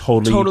would be a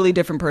totally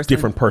different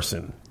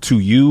person to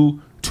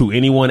you, to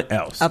anyone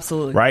else.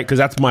 Absolutely. Right? Because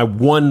that's my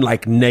one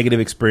like negative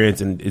experience,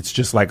 and it's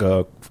just like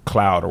a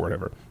cloud or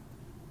whatever.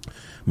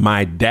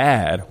 My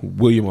dad,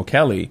 William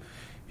O'Kelly,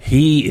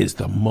 he is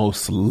the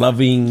most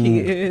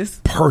loving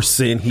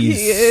person.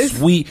 He's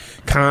sweet,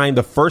 kind.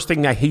 The first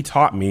thing that he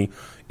taught me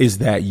is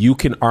that you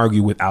can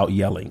argue without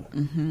yelling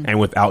and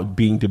without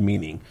being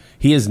demeaning.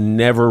 He has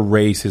never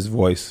raised his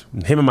voice.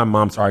 Him and my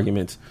mom's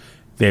arguments,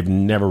 they've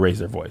never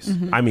raised their voice.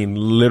 I mean,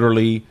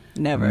 literally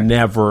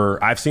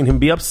never. I've seen him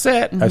be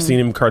upset. I've seen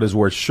him cut his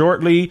words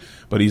shortly,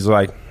 but he's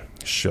like,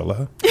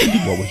 Sheila,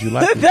 what would you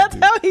like? That's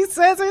how he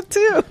says it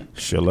too.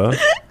 Sheila,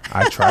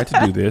 I tried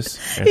to do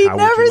this. And he how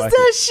never would you like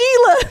says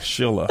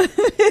Sheila.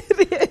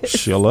 Sheila.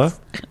 Sheila,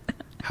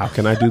 how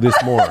can I do this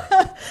more?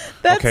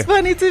 That's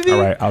funny to me. All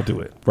right, I'll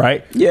do it.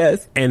 Right?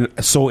 Yes. And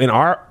so in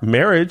our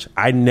marriage,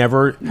 I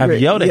never have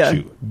yelled at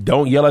you.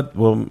 Don't yell at,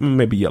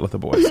 maybe yell at the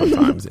boys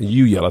sometimes. And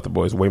you yell at the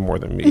boys way more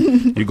than me.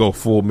 You go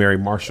full Mary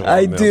Marshall.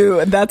 I do.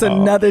 And that's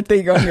another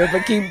thing on here,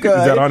 but keep going.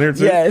 Is that on here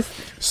too? Yes.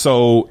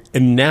 So,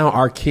 and now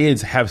our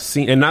kids have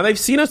seen, and now they've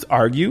seen us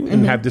argue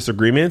and have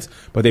disagreements,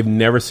 but they've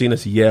never seen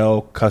us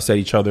yell, cuss at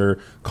each other,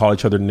 call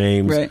each other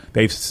names. Right.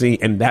 They've seen,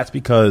 and that's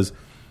because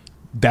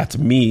that's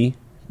me,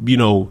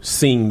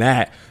 seeing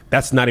that.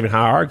 That's not even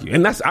how I argue.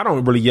 And I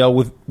don't really yell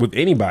with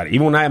anybody.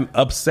 Even when I'm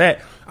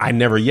upset, I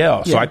never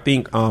yell. So I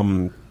think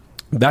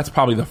that's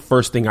probably the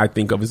first thing I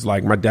think of is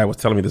like, my dad was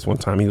telling me this one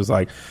time. He was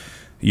like,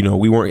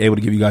 we weren't able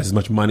to give you guys as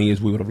much money as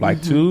we would have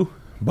liked to,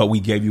 but we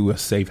gave you a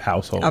safe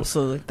household.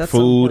 Absolutely. That's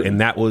food.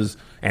 And that was,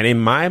 and in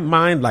my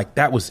mind, like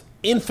that was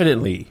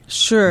infinitely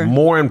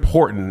more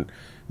important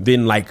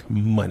than like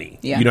money.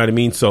 Yeah. You know what I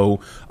mean? So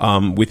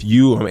with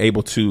you, I'm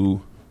able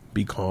to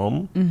be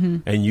calm,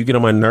 and you get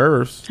on my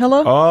nerves.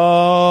 Hello?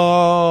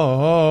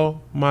 Oh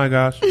my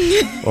gosh.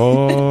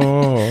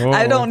 Oh.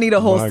 I don't need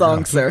a whole song,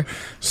 God. sir.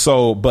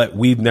 So, but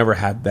we've never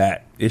had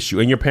that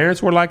issue. And your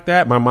parents were like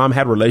that. My mom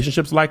had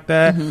relationships like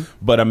that.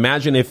 But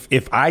imagine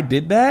if I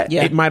did that,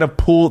 it might have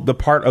pulled the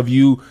part of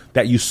you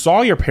that you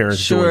saw your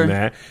parents doing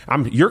that.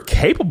 You're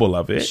capable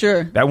of it.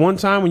 Sure. That one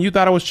time when you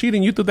thought I was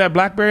cheating, you threw that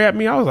BlackBerry at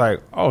me. I was like,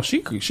 oh,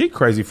 she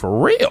crazy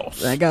for real.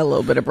 I got a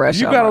little bit of brush.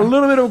 You got a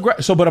little bit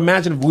of so. But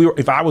imagine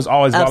if I was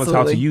always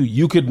volatile to you,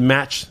 you could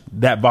match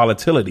that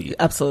volatility.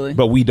 Absolutely.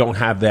 But we don't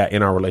have that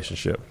in our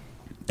relationship.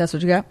 That's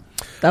what you got?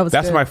 That's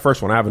good. My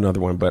first one. I have another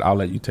one, but I'll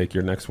let you take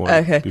your next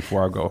one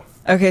before I go.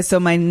 Okay, so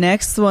my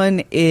next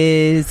one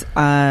is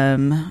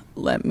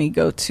let me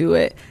go to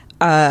it.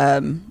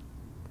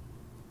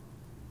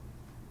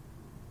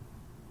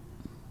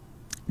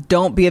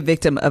 Don't be a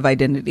victim of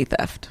identity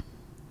theft.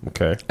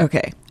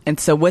 Okay. And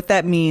so what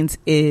that means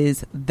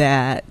is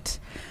that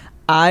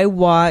I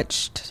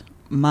watched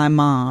my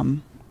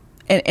mom,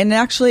 and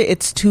actually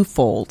it's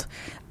twofold.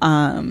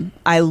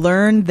 I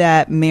learned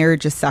that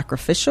marriage is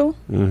sacrificial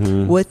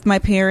with my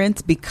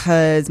parents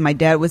because my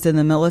dad was in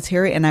the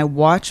military, and I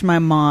watched my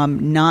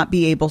mom not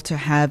be able to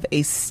have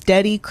a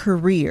steady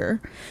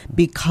career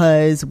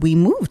because we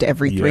moved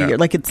every 3 years.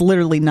 Like, it's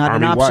literally not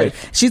Army an option.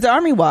 Wife. She's an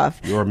Army wife.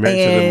 You're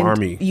married to the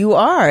Army. You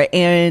are.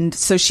 And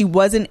so she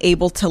wasn't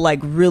able to like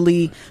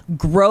really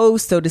grow,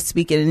 so to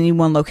speak, at any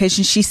one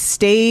location. She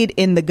stayed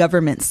in the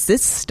government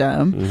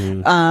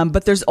system.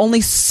 But there's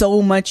only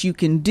so much you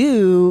can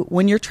do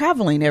when you're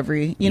traveling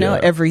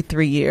every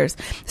 3 years.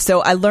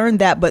 So I learned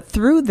that, but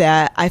through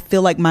that, I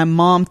feel like my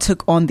mom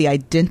took on the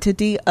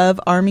identity of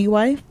Army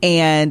wife.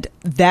 And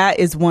that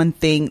is one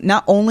thing,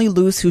 not only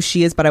lose who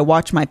she is, but I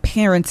watch my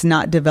parents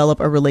not develop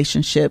a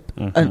relationship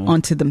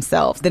onto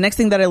themselves. The next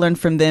thing that I learned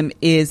from them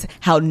is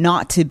how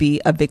not to be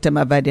a victim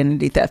of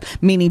identity theft,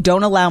 meaning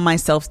don't allow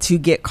myself to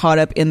get caught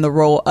up in the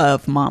role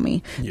of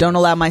mommy. Yes. Don't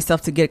allow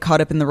myself to get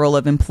caught up in the role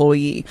of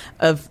employee,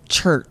 of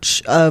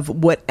church, of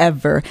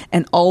whatever,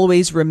 and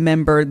always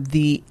remember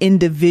the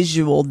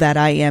individual that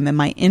I am and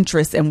my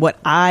interests and what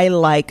I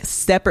like,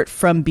 separate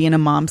from being a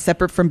mom,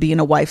 separate from being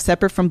a wife,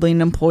 separate from being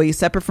an employee,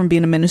 separate from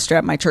being a minister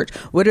at my church.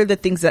 What are the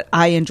things that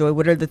I enjoy?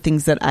 What are the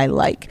things that I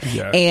like?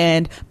 Yes.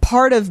 And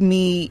part of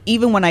me,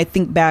 even when I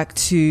think back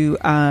to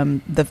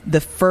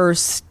the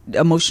first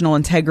emotional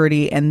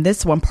integrity and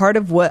this one, part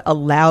of what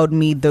allowed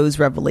me those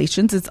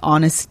revelations is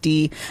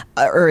honestly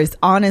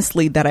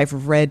that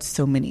I've read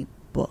so many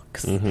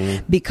books.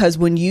 Because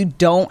when you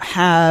don't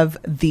have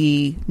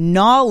the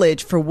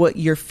knowledge for what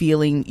you're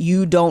feeling,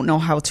 you don't know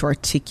how to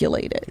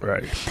articulate it.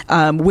 Right.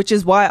 Which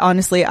is why,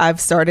 honestly,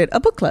 I've started a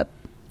book club.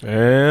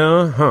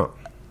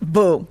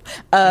 Boom.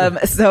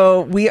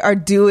 So we are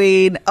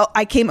doing,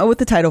 I came up with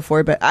the title for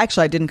it, but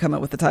actually I didn't come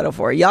up with the title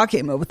for it. Y'all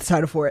came up with the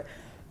title for it.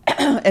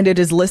 And it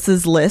is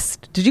Liz's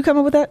List. Did you come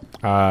up with that?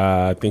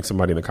 I think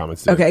somebody in the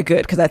comments did. Okay,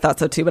 good, because I thought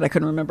so too, but I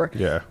couldn't remember.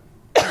 Yeah.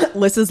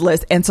 Liz's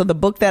List. And so the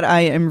book that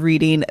I am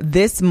reading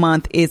this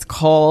month is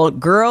called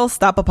Girl,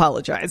 Stop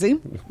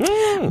Apologizing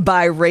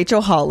by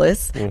Rachel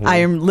Hollis. I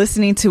am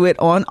listening to it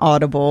on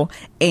Audible,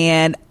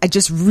 and I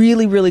just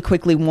really, really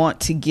quickly want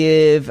to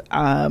give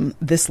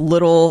this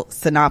little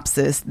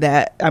synopsis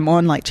that I'm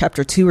on like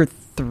chapter 2 or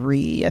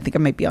 3. I think I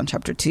might be on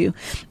chapter 2.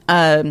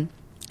 And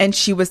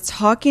she was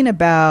talking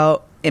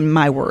about, in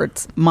my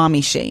words,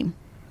 mommy shame.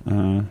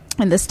 And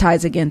this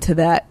ties again to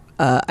that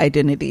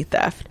identity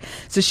theft.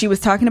 So she was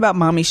talking about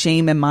mommy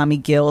shame and mommy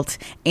guilt,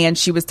 and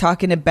she was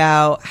talking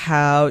about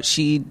how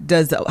she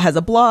has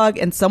a blog,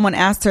 and someone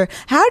asked her,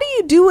 how do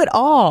you do it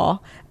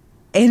all?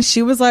 And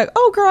she was like,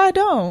 oh girl, I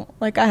don't.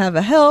 Like, I have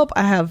help.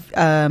 I have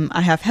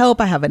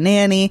help. I have a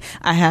nanny.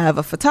 I have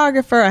a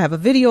photographer. I have a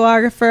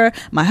videographer.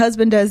 My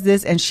husband does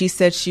this. And she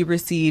said she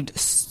received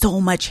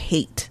so much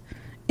hate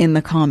in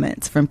the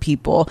comments from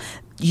people.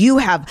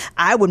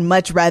 I would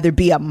much rather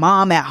be a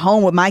mom at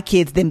home with my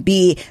kids than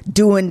be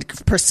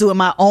pursuing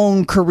my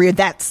own career.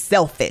 That's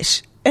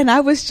selfish. And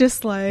I was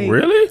just like,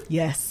 really?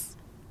 Yes.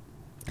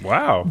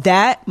 Wow.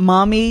 That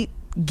mommy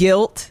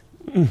guilt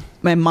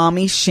and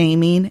mommy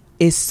shaming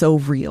is so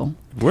real.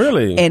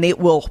 Really? And it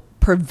will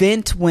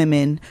prevent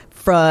women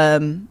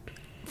from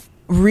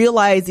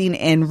realizing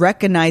and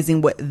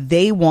recognizing what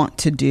they want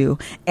to do,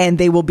 and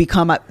they will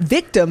become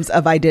victims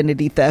of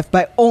identity theft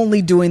by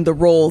only doing the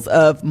roles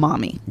of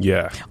mommy.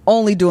 Yeah.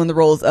 Only doing the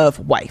roles of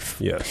wife.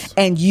 Yes.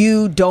 And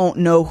you don't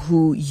know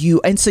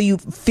and so you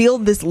feel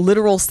this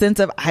literal sense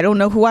of, I don't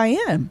know who I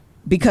am.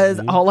 Because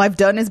all I've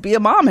done is be a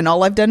mom, and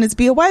all I've done is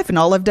be a wife, and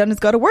all I've done is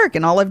go to work,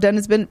 and all I've done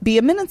is be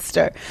a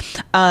minister.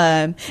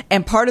 And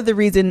part of the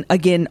reason,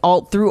 again,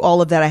 through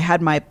all of that, I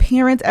had my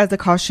parents as a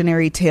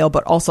cautionary tale,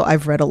 but also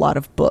I've read a lot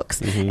of books.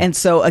 And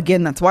so,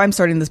 again, that's why I'm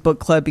starting this book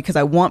club, because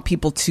I want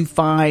people to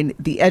find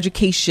the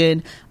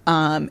education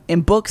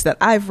in books that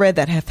I've read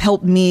that have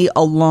helped me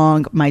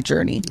along my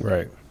journey.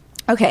 Right.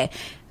 Okay.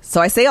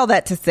 So I say all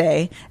that to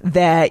say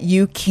that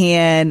you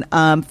can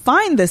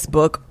find this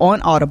book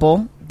on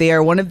Audible. They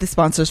are one of the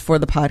sponsors for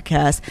the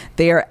podcast.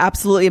 They are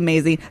absolutely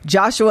amazing.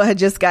 Joshua had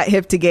just got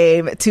hip to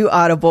game to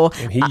Audible.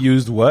 And he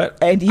used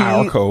what?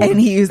 Our code. And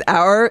he used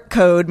our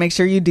code. Make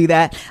sure you do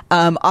that.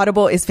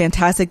 Audible is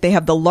fantastic. They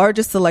have the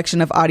largest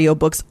selection of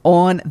audiobooks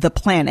on the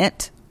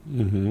planet.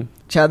 Mm-hmm.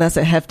 Child, that's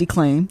a hefty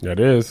claim. That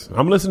is.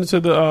 I'm listening to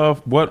the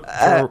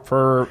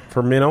for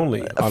men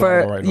only.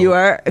 Right, you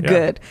are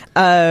good.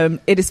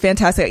 It is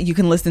fantastic. You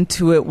can listen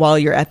to it while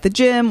you're at the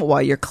gym,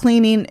 while you're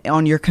cleaning,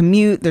 on your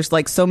commute. There's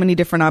like so many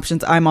different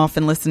options. I'm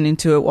often listening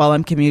to it while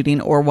I'm commuting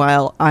or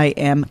while I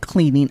am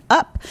cleaning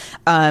up.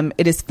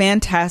 It is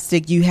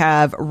fantastic. You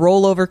have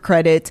rollover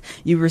credits.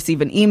 You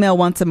receive an email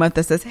once a month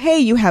that says, "Hey,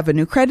 you have a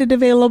new credit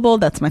available."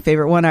 That's my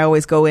favorite one. I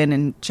always go in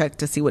and check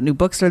to see what new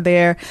books are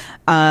there.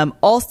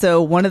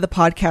 Also, one of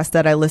the podcast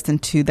that I listen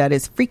to that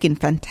is freaking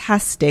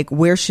fantastic,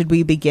 Where Should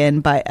We Begin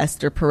by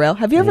Esther Perel.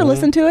 Have you ever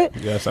listened to it?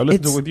 Yes, I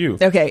listened to it with you.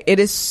 Okay,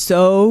 it is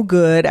so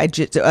good.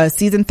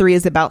 Season 3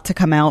 is about to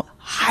come out.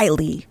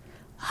 Highly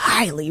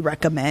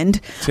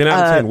recommend. 10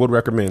 out of 10 would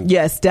recommend.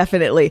 Yes,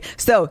 definitely.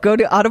 So go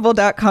to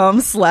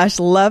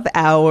audible.com/love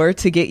hour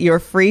to get your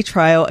free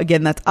trial.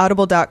 Again, that's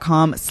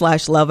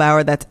audible.com/love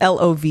hour. That's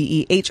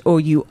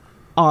LOVEHOUR.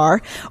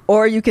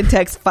 Or you can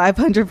text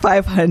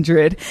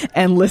 500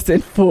 and listen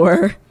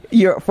for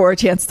a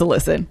chance to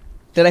listen.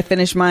 Did I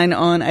finish mine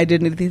on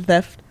identity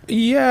theft?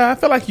 Yeah, I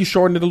feel like you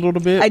shortened it a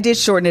little bit. I did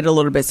shorten it a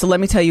little bit. So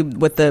let me tell you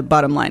what the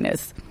bottom line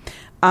is.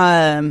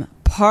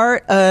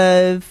 Part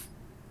of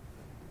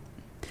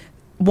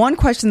one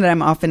question that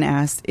I'm often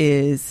asked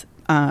is,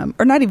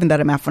 or not even that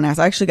I'm often asked,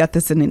 I actually got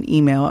this in an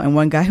email, and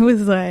one guy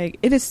was like,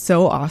 "It is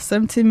so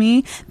awesome to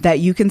me that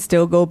you can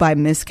still go by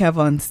Miss Kev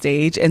on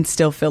stage and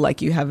still feel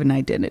like you have an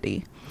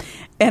identity."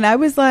 And I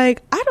was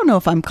like, I don't know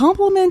if I'm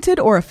complimented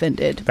or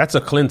offended. That's a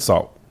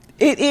clinsult.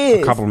 It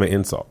is. A compliment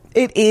insult.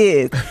 It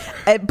is.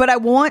 But I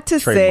want to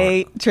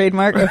say,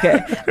 trademark, okay.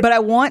 But I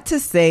want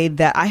to say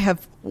that I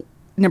have,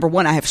 number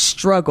one, I have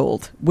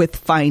struggled with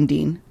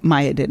finding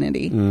my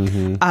identity.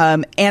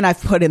 Mm-hmm. And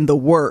I've put in the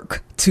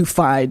work to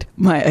find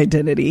my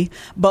identity.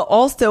 But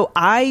also,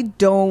 I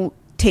don't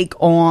take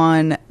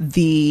on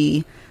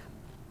the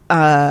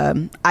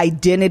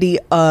identity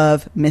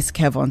of Miss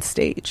Kev on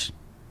stage.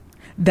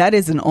 That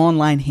is an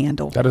online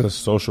handle. That is a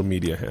social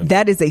media handle.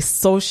 That is a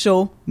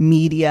social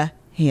media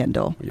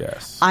handle.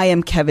 Yes. I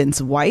am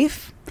Kevin's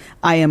wife.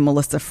 I am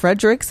Melissa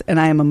Fredericks, and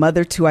I am a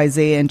mother to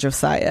Isaiah and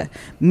Josiah.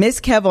 Miss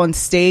Kev on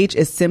stage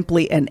is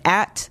simply an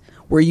 @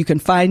 where you can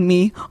find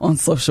me on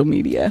social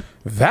media.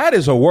 That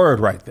is a word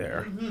right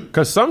there.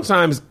 Because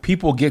sometimes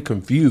people get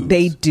confused.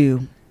 They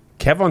do.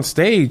 Kev on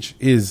stage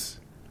is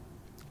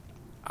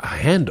a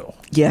handle.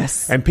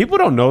 Yes. And people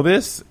don't know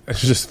this. It's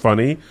just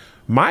funny.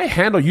 My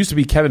handle used to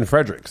be Kevin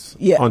Fredericks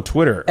on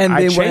Twitter. And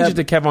I changed it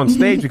to Kev on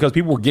stage because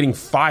people were getting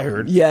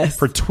fired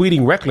for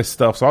tweeting reckless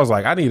stuff. So I was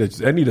like, I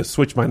need to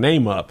switch my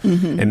name up.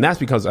 Mm-hmm. And that's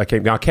because I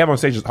came. Now, Kev on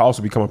stage has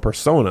also become a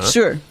persona.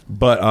 Sure.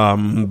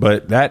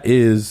 But that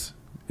is...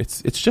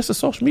 It's just a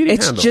social media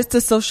handle. It's just a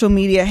social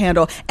media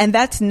handle. And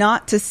that's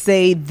not to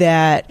say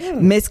that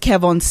Miss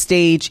Kev on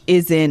stage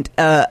isn't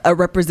a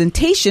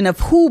representation of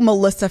who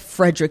Melissa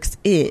Fredericks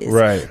is.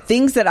 Right.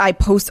 Things that I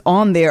post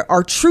on there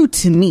are true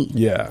to me.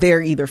 Yeah.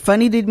 They're either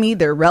funny to me,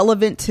 they're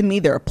relevant to me,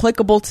 they're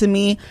applicable to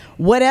me,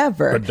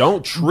 whatever. But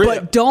don't trip.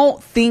 But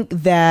don't think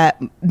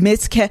that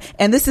Miss Kev,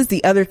 and this is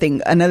the other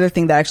thing, another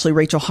thing that actually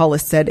Rachel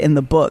Hollis said in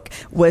the book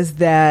was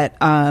that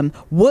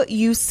what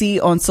you see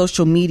on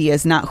social media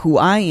is not who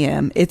I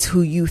am. It's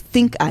who you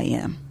think I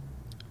am.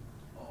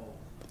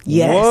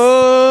 Yes.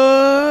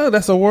 Whoa,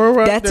 that's a word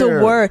right That's there.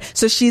 a word.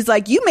 So she's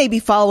like, you may be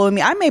following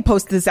me. I may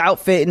post this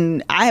outfit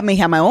and I may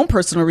have my own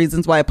personal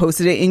reasons why I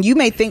posted it. And you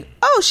may think,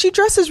 oh, she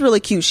dresses really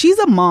cute. She's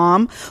a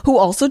mom who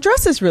also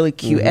dresses really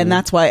cute. Mm-hmm. And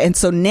that's why. And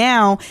so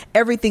now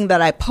everything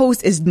that I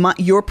post is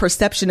your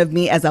perception of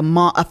me as a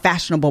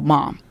fashionable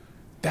mom.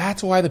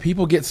 That's why the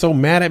people get so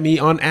mad at me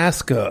on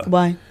Aska.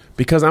 Why?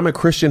 Because I'm a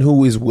Christian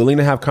who is willing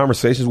to have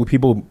conversations with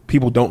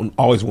people don't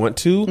always want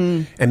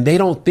to, and they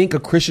don't think a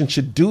Christian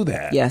should do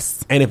that.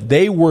 Yes. And if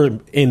they were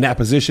in that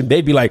position,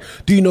 they'd be like,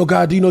 do you know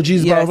God? Do you know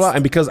Jesus? Yes. Blah, blah, blah.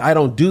 And because I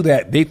don't do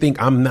that, they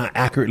think I'm not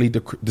accurately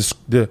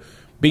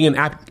being an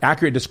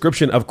accurate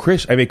description of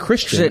a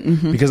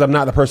Christian because I'm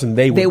not the person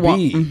they would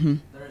be. Mm-hmm.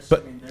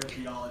 But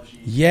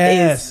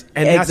yes,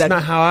 and that's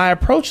not how I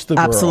approach the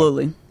world.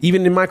 Absolutely.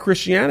 Even in my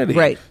Christianity.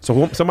 Right.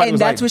 So somebody and was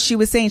that's like, what she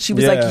was saying. She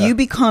was like, you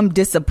become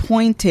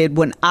disappointed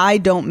when I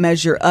don't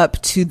measure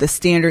up to the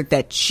standard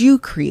that you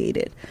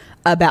created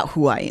about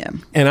who I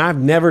am. And I've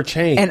never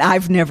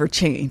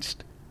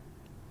changed.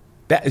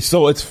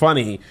 So it's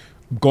funny,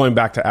 going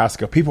back to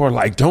Aska, people are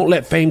like, don't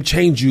let fame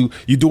change you.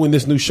 You're doing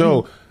this new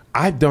show.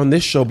 I've done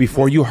this show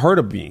before you heard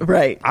of me.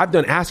 Right. I've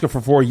done Aska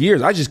for 4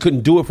 years. I just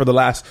couldn't do it for the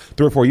last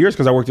 3 or 4 years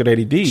because I worked at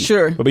ADD.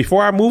 Sure. But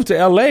before I moved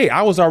to LA,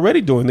 I was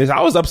already doing this.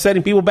 I was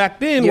upsetting people back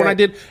then when I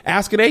did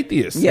Ask an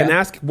Atheist and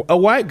Ask a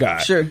White Guy.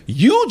 Sure.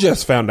 You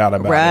just found out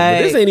about it.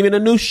 But this ain't even a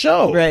new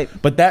show. Right.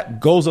 But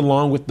that goes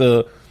along with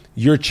the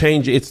you're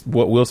changing. It's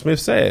what Will Smith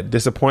said.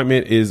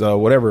 Disappointment is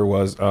whatever it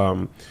was.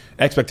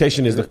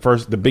 Expectation is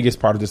the biggest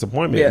part of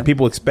disappointment. Yeah.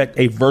 People expect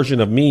a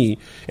version of me,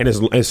 and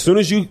as soon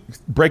as you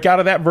break out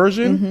of that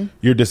version,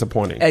 you're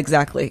disappointing.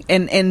 Exactly.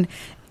 And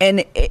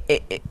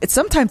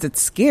sometimes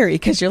it's scary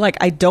because you're like,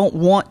 I don't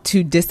want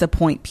to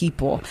disappoint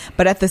people,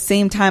 but at the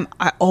same time,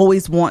 I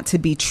always want to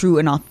be true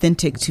and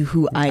authentic to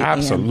who I am.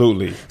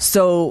 Absolutely.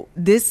 So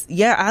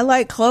I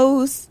like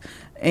clothes.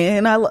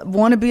 And I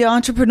want to be an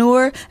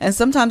entrepreneur. And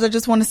sometimes I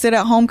just want to sit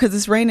at home because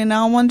it's raining and I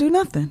don't want to do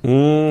nothing.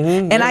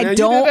 Mm-hmm. And I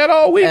don't. You did that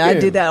all weekend. I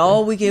did that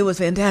all weekend. It was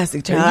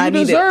fantastic, child. I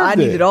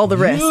needed all the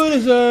rest. You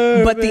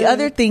deserve But the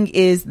other thing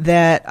is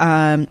that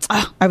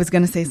I was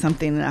going to say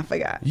something and I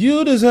forgot.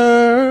 You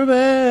deserve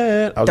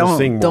it. I'll just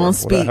sing more. Don't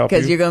speak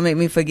because you're going to make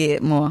me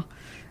forget more.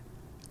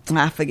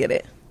 I forget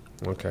it.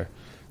 Okay.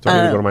 So I'm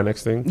going to go to my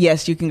next thing?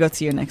 Yes, you can go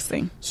to your next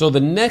thing. So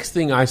the next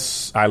thing I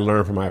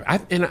learned from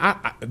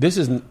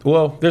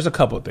there's a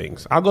couple of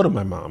things. I'll go to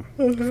my mom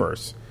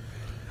first.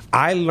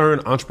 I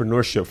learned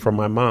entrepreneurship from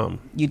my mom.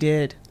 You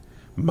did.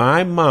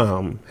 My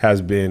mom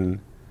has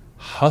been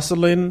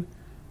hustling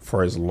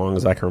for as long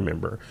as I can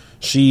remember.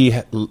 She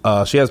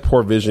has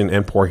poor vision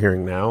and poor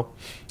hearing now.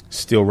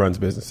 Still runs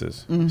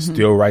businesses.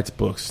 Still writes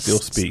books. Still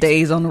speaks.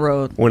 Stays on the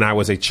road. When I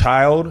was a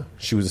child,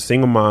 she was a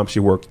single mom. She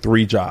worked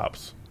 3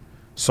 jobs.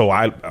 So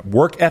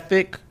work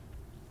ethic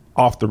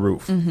off the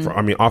roof.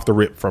 Off the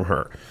rip from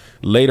her.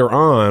 Later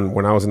on,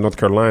 when I was in North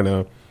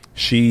Carolina,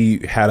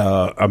 she had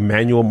a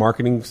manual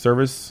marketing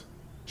service.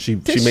 She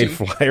made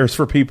flyers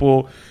for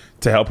people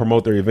to help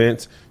promote their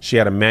events. She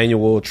had a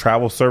manual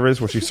travel service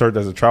where she served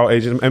as a travel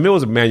agent. I mean, it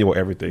was a manual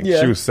everything.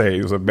 Yeah. She would say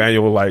it was a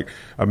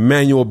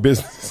manual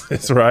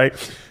business, right?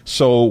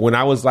 So when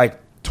I was like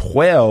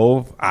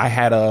 12, I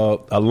had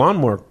a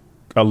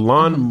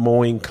lawn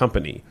mowing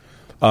company.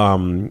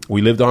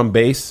 We lived on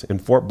base in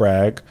Fort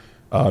Bragg,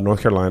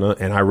 North Carolina,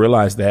 and I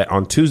realized that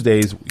on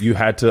Tuesdays you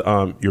had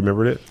to. You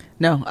remembered it?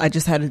 No, I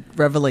just had a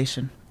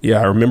revelation. Yeah,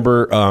 I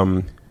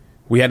remember.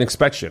 We had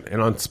inspection,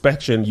 and on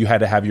inspection you had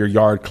to have your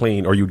yard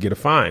clean, or you'd get a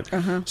fine.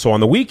 So on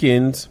the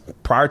weekends,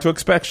 prior to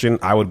inspection,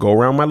 I would go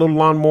around my little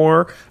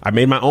lawnmower. I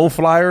made my own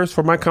flyers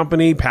for my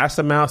company, passed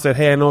them out, said,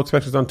 "Hey, I know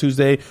inspection's on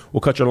Tuesday.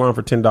 We'll cut your lawn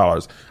for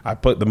 $10." I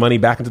put the money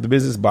back into the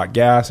business, bought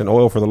gas and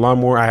oil for the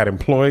lawnmower. I had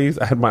employees,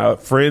 I had my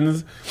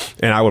friends,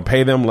 and I would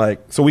pay them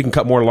so we can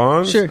cut more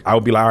lawns. Sure. I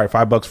would be like, "All right,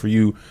 $5 for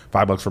you,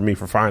 $5 for me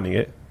for finding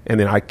it." And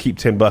then I keep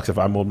 $10 if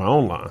I mowed my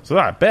own lawn. So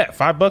I bet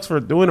 $5 for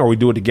doing it, or we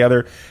do it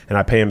together, and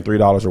I pay him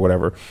 $3 or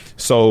whatever.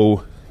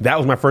 So that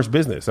was my first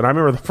business. And I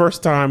remember the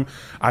first time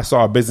I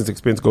saw a business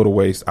expense go to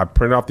waste, I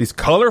printed off these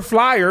color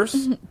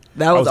flyers.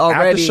 That was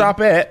already at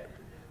the Shopette,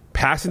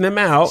 passing them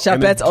out.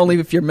 Shopette's only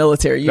if you're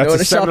military. You know what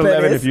a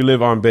 7-Eleven Shopette is? if you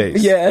live on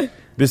base. Yeah.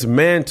 This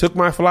man took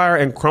my flyer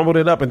and crumbled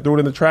it up and threw it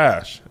in the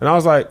trash. And I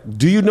was like,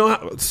 "Do you know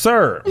how,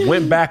 sir?"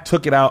 Went back,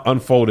 took it out,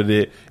 unfolded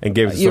it, and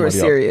gave it to somebody else.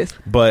 You were serious.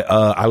 But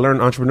I learned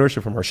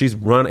entrepreneurship from her. She's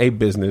run a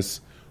business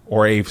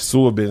or a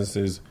slew of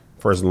businesses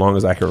for as long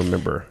as I can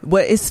remember.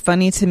 What is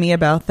funny to me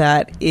about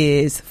that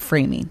is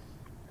framing.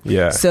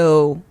 Yeah.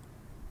 So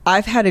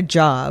I've had a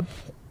job,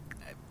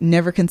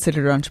 never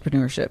considered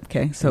entrepreneurship.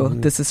 Okay. So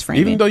this is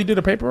framing. Even though you did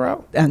a paper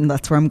route? And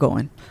that's where I'm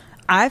going.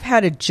 I've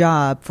had a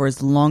job for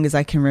as long as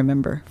I can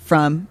remember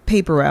from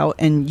paper route,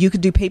 and you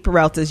could do paper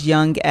routes as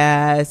young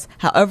as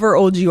however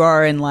old you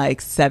are in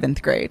like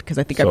 7th grade. Because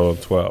I think I'm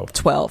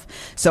 12.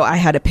 So I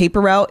had a paper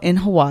route in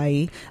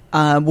Hawaii.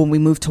 When we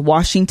moved to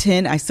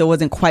Washington, I still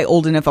wasn't quite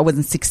old enough. I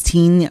wasn't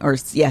 16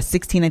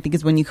 16, I think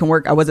is when you can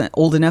work. I wasn't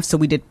old enough. So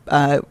we did,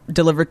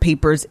 delivered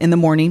papers in the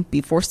morning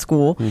before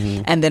school.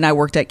 And then I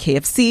worked at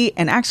KFC.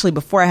 And actually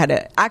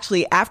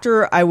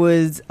after I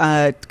was,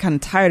 kind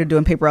of tired of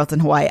doing paper routes in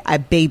Hawaii, I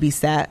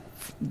babysat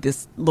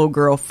this little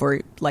girl for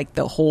like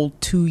the whole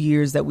 2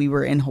 years that we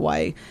were in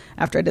Hawaii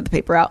after I did the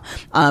paper route.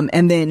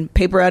 And then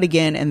paper route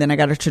again. And then I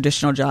got a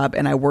traditional job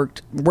and I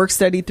work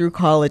study through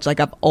college. Like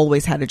I've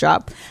always had a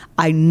job.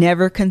 I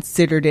never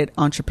considered it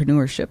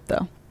entrepreneurship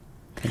though.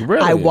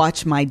 Really? I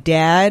watched my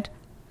dad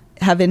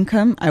have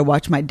income. I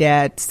watched my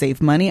dad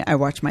save money. I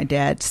watched my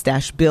dad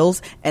stash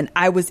bills, and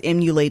I was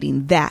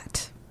emulating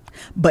that,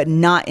 but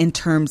not in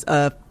terms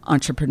of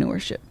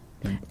entrepreneurship.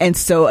 And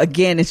so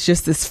again, it's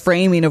just this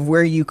framing of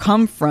where you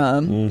come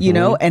from, you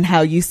know, and how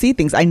you see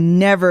things.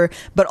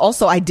 But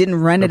also I didn't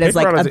run it as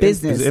like a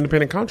business. It's an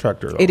independent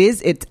contractor though.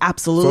 It's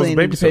absolutely so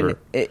it's independent.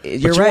 But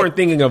you weren't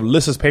thinking of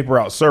Lissa's paper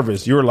route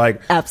service. You were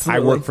like,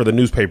 absolutely. I work for the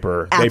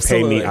newspaper.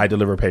 Absolutely. They pay me. I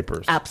deliver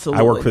papers.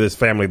 Absolutely. I work for this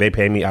family. They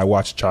pay me. I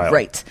watch a child.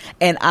 Right.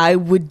 And I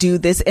would do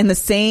this in the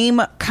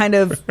same kind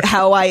of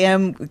how I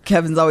am.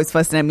 Kevin's always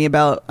fussing at me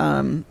about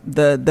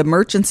the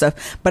merch and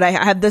stuff, but I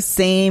had the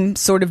same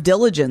sort of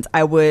diligence.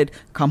 I would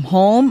come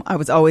home. I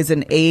was always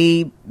an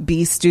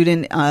A-B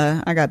student.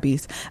 I got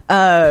B's.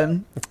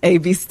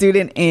 A-B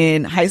student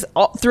in high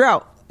school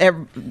throughout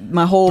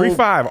my whole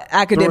 3-5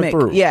 academic.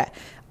 Through. Yeah.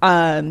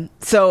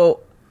 So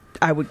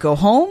I would go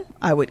home,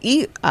 I would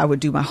eat, I would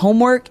do my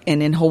homework,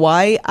 and in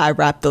Hawaii, I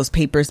wrapped those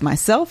papers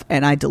myself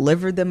and I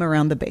delivered them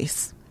around the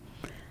base.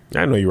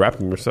 I know you wrapped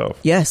them yourself.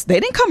 Yes, they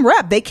didn't come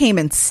wrapped. They came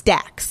in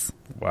stacks.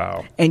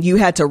 Wow. And you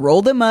had to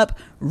roll them up,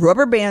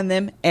 rubber band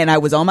them, and I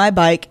was on my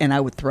bike and I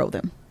would throw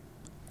them.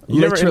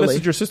 You never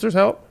enlisted your sister's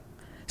help?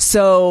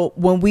 So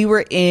when we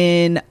were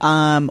in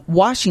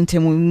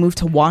Washington, when we moved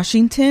to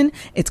Washington,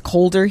 it's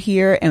colder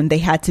here and they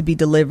had to be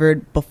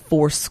delivered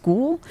before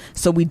school.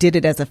 So we did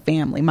it as a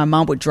family. My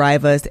mom would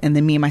drive us and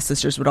then me and my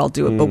sisters would all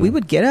do it. But we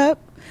would get up.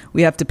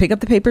 We have to pick up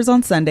the papers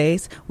on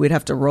Sundays. We'd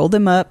have to roll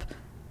them up,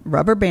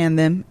 rubber band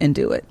them, and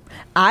do it.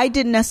 I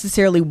didn't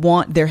necessarily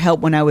want their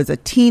help when I was a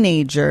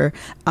teenager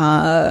because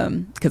I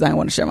didn't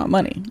want to share my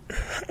money.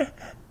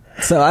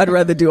 So I'd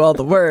rather do all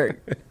the work.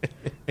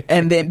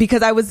 And then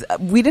because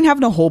we didn't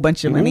have a whole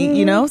bunch of money,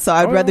 you know, so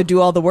I'd rather do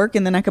all the work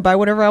and then I could buy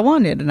whatever I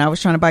wanted. And I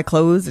was trying to buy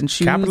clothes and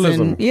shoes.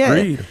 Capitalism. And, yeah.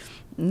 Greed.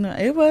 No,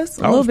 it was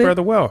a I little was bit.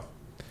 rather well.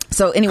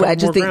 So anyway, I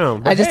just think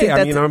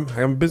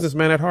I'm a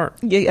businessman at heart.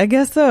 Yeah, I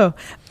guess so.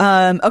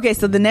 Okay,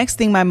 so the next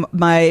thing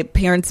my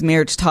parents'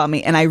 marriage taught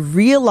me, and I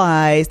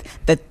realized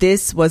that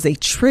this was a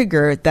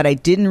trigger that I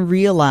didn't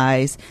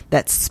realize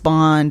that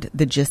spawned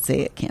the Just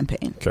Say It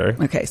campaign.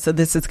 Okay, so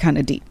this is kind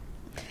of deep.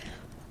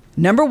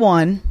 Number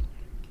one,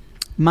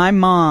 my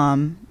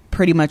mom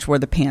pretty much wore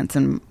the pants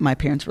in my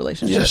parents'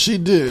 relationship. Yes, she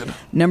did.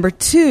 Number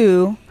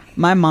two,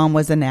 my mom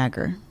was a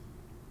nagger.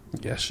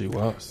 Yes, she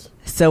was.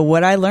 So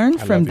what I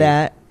learned from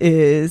that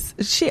is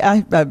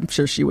I'm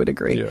sure she would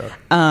agree.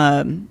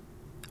 Yeah.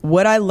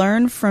 What I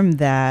learned from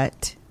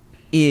that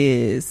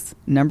is,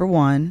 number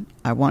one,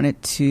 I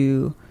wanted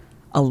to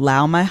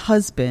allow my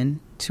husband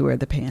to wear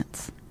the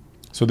pants.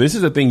 So this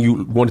is the thing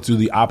you wanted to do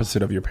the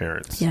opposite of your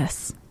parents.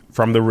 Yes.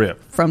 From the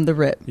rip. From the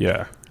rip.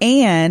 Yeah.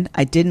 And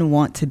I didn't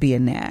want to be a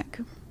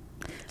nag.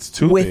 It's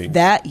two with things.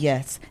 That,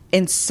 yes.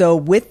 And so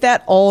with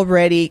that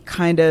already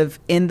kind of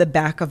in the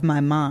back of my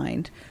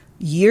mind,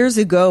 years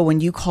ago when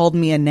you called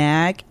me a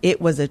nag,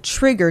 it was a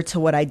trigger to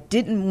what I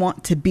didn't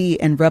want to be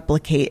and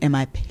replicate in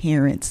my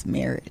parents'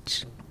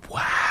 marriage.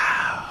 Wow.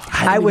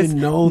 I didn't even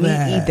know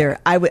that. Me either.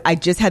 I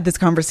just had this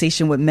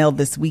conversation with Mel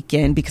this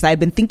weekend because I had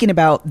been thinking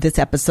about this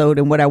episode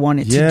and what I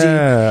wanted to do.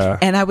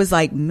 And I was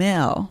like,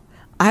 Mel,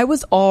 I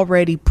was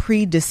already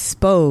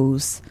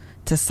predisposed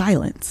to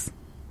silence.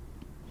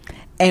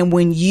 And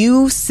when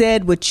you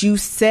said what you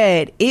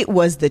said, it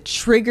was the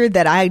trigger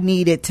that I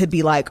needed to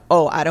be like,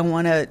 oh, I don't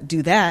want to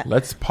do that.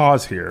 Let's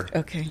pause here.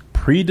 Okay.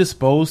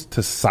 Predisposed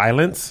to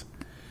silence.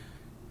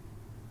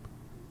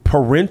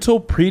 Parental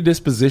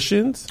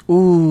predispositions.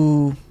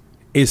 Ooh.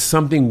 Is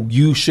something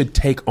you should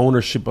take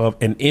ownership of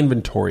and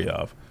inventory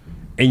of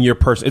in your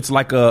person. It's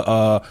like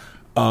what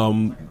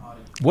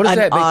is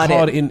that they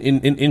call it in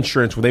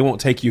insurance where they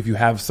won't take you if you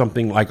have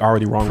something like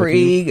already wrong with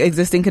you?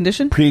 Pre-existing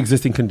condition?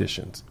 Pre-existing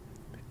conditions.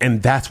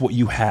 And that's what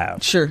you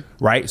have. Sure.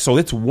 Right? So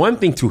it's one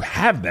thing to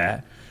have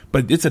that,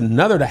 but it's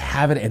another to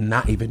have it and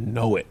not even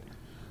know it.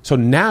 So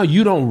now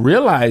you don't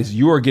realize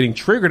you are getting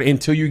triggered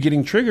until you're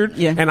getting triggered.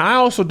 Yeah. And I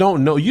also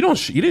don't know. You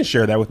didn't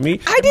share that with me.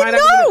 I didn't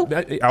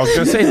know. I was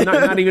going to say it's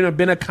not even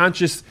been a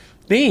conscious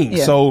thing.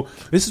 Yeah. So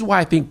this is why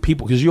I think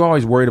people, because you're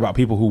always worried about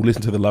people who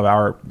listen to the Love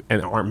Hour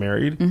and aren't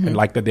married and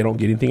like that they don't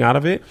get anything out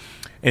of it.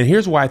 And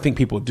here's why I think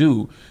people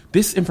do.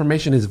 This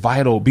information is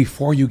vital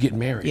before you get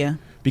married. Yeah.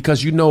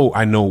 Because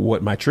I know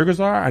what my triggers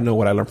are. I know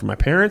what I learned from my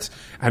parents.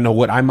 I know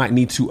what I might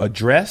need to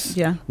address.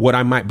 Yeah. What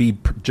I might be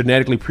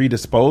genetically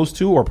predisposed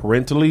to or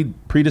parentally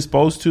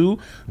predisposed to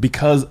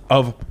because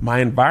of my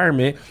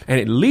environment.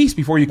 And at least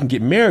before you can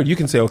get married, you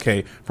can say,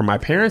 okay, from my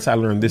parents, I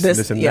learned this and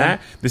this and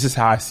that. This is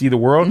how I see the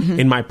world.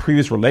 In my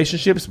previous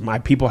relationships, my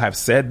people have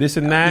said this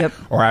and that,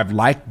 or I've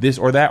liked this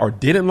or that, or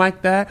didn't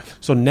like that.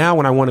 So now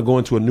when I want to go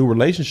into a new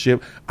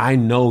relationship, I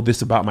know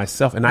this about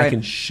myself and I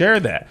can share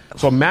that.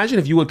 So imagine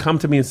if you would come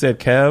to me and said,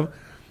 Kev,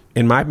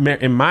 in my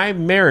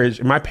marriage,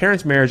 in my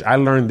parents' marriage, I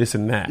learned this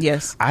and that.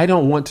 Yes. I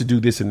don't want to do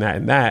this and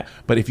that.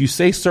 But if you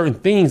say certain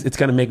things, it's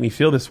going to make me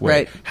feel this way.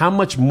 Right. How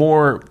much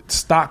more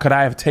stock could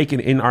I have taken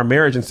in our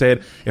marriage and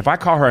said, if I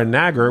call her a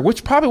nagger,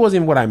 which probably wasn't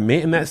even what I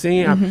meant in that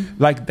scene,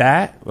 like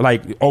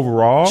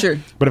overall. Sure.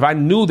 But if I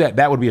knew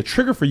that would be a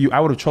trigger for you,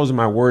 I would have chosen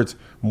my words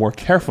more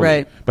carefully.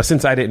 Right. But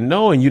since I didn't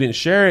know and you didn't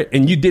share it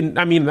and you didn't,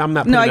 I'm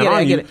not putting it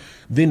on you,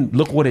 then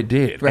look what it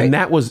did. Right. And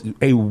that was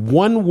a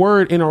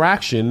one-word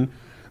interaction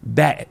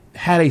that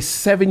had a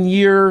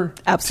 7-year,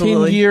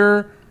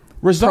 10-year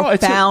result.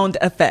 Profound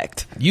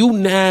effect. You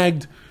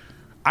nagged.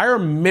 I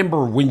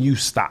remember when you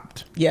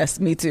stopped. Yes,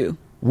 me too.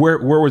 Where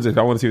was it?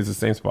 I want to see if it's the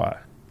same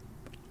spot.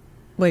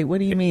 Wait, what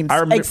do you mean?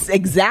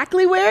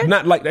 Exactly where?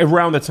 Not like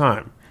around the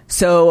time.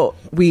 So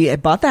we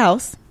had bought the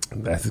house.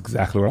 That's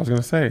exactly what I was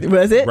going to say.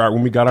 Was it? Right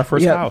when we got our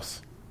first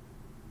house.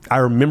 I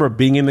remember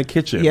being in the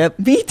kitchen. Yep,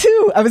 me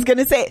too. I was going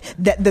to say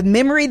that the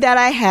memory that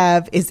I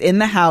have is in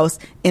the house,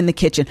 in the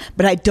kitchen,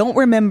 but I don't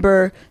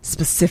remember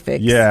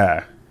specifics.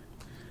 Yeah.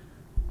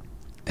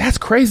 That's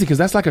crazy because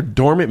that's like a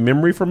dormant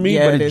memory for me,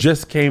 but it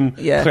just came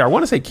clear. I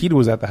want to say Keita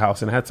was at the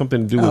house and it had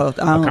something to do with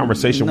a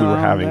conversation we were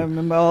having. I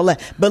remember all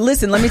that. But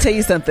listen, let me tell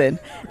you something.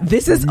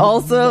 This is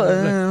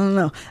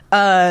also,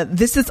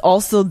 this is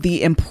also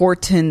the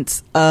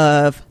importance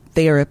of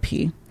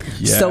therapy.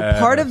 Yes. So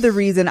part of the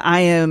reason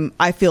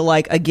I feel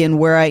like, again,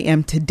 where I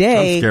am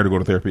today. I'm scared to go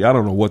to therapy. I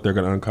don't know what they're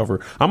going to uncover.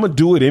 I'm going to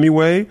do it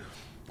anyway,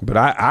 but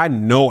I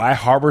know I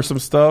harbor some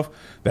stuff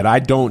that I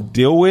don't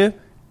deal with.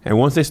 And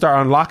once they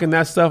start unlocking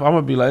that stuff, I'm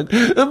going to be like,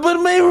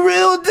 but my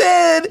real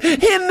dad,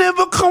 he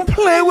never come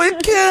play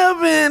with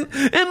Kevin.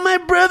 And my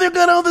brother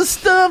got all the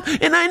stuff.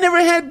 And I never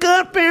had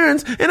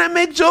godparents. And I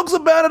make jokes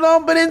about it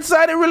all, but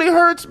inside it really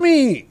hurts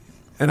me.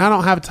 And I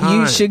don't have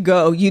time. You should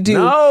go. You do.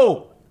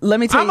 No.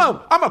 Let me tell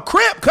you. I'm a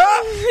crip, cuz.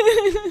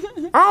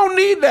 I don't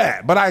need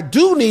that. But I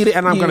do need it,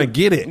 and I'm going to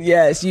get it.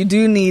 Yes, you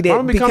do need it. I'm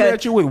going to be coming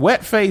at you with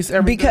wet face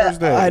every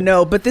Thursday. I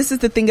know. But this is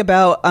the thing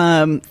about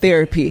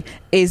therapy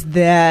is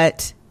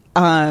that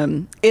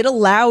it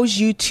allows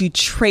you to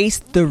trace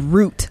the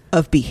root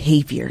of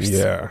behaviors.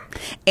 Yeah.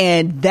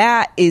 And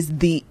that is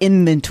the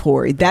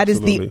inventory. That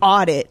Absolutely. is the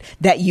audit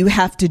that you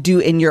have to do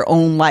in your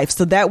own life.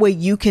 So that way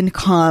you can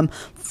come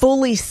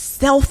fully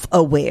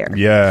self-aware.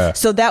 Yeah.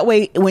 So that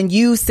way when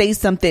you say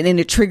something and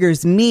it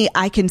triggers me,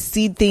 I can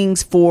see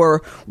things for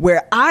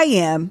where I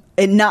am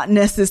and not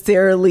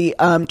necessarily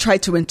try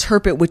to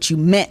interpret what you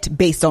meant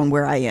based on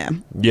where I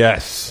am.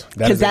 Yes.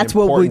 Because that's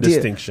what we do.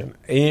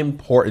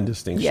 Important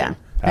distinction. Yeah.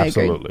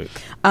 Absolutely.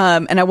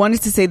 And I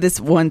wanted to say this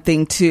one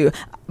thing too,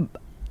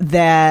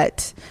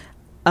 that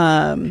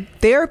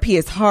therapy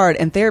is hard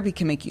and therapy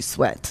can make you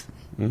sweat.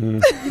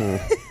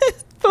 Mm-hmm.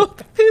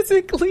 Both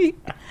physically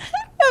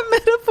and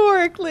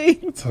metaphorically.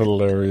 It's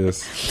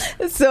hilarious.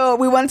 So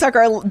we want to talk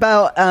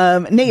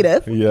about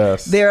Native.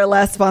 Yes. They're our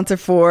last sponsor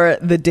for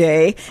the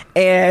day.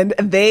 And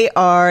they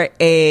are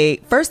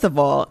first of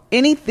all,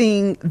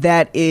 anything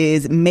that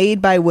is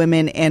made by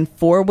women and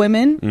for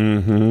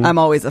women, I'm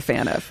always a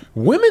fan of.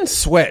 Women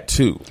sweat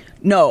too.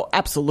 No,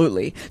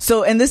 absolutely.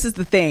 So, and this is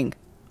the thing.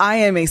 I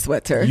am a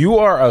sweater. You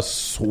are a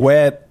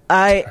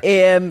I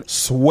am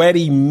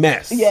sweaty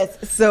mess.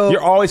 Yes. So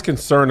you're always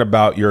concerned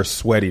about your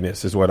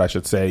sweatiness is what I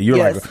should say. You're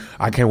like,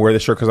 I can't wear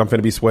this shirt because I'm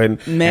finna be sweating.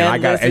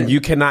 Man, and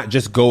you cannot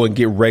just go and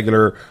get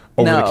regular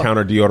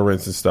over-the-counter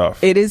deodorants and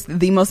stuff. It is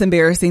the most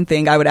embarrassing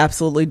thing. I would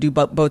absolutely do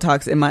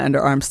Botox in my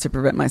underarms to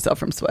prevent myself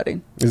from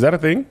sweating. Is that a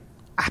thing?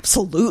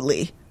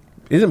 Absolutely.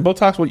 Isn't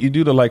Botox what you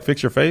do to like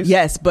fix your face?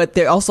 Yes, but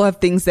they also have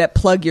things that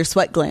plug your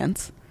sweat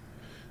glands.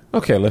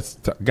 Okay,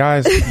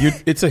 guys,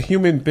 it's a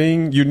human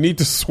thing. You need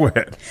to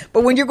sweat.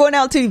 But when you're going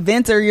out to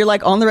events or you're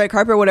like on the red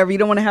carpet or whatever, you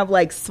don't want to have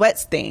like sweat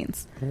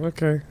stains.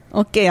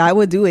 Okay, I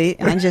would do it.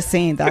 I'm just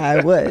saying that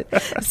I would.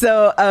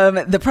 So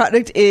the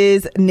product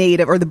is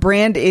Native, or the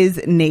brand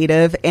is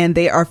Native, and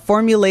they are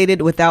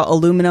formulated without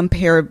aluminum,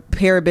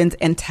 parabens,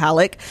 and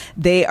talc.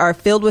 They are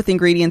filled with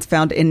ingredients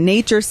found in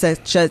nature,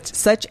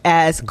 such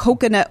as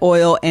coconut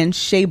oil and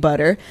shea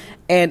butter.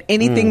 And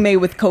anything made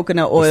with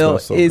coconut oil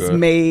is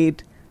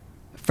made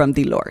from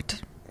the Lord.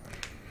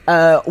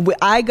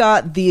 I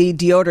got the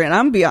deodorant.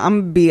 I'm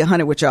gonna be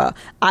 100 with y'all.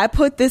 I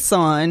put this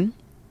on.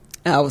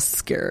 I was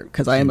scared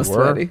because I am a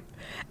sweaty.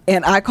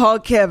 And I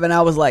called Kev and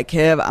I was like,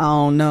 Kev, I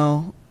don't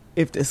know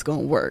if this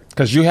gonna work.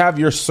 Because you have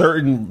your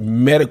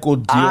certain medical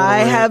deodorant. I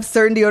have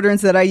certain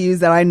deodorants that I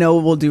use that I know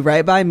will do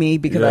right by me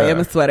because I am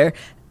a sweater.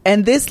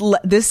 And this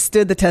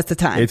stood the test of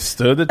time. It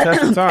stood the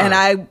test of time.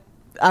 And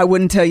I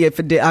wouldn't tell you if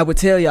it did. I would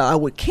tell y'all I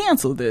would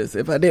cancel this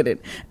if I didn't.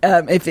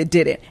 If it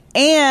didn't.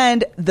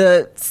 And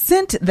the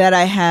scent that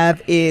I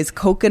have is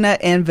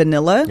coconut and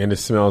vanilla. And it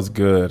smells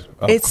good.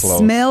 It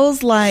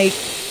smells like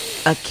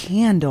a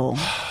candle.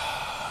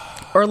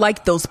 Or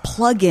like those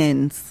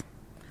plugins.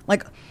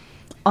 Like,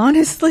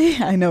 honestly,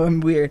 I know I'm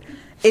weird.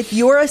 If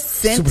you're a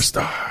scent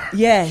superstar.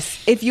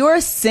 Yes. If you're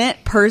a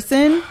scent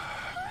person,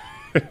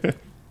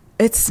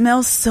 it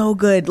smells so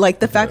good. Like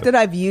the fact that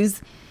I've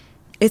used,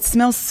 it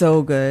smells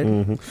so good.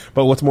 Mm-hmm.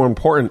 But what's more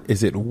important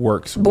is it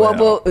works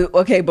well.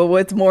 Okay, but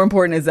what's more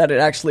important is that it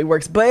actually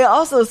works. But it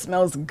also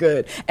smells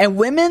good. And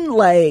women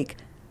like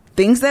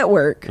things that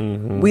work.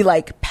 Mm-hmm. We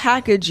like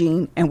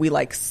packaging and we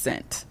like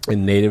scent.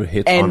 And Native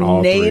hits on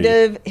all three. And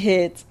Native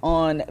hits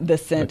on the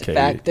scent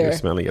factor. You're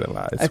smelling it a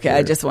lot. It's okay,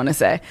 weird. I just want to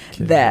say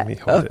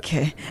that.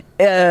 Okay.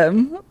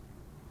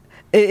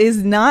 It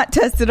is not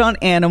tested on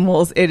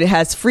animals. It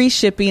has free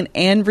shipping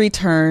and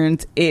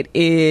returns. It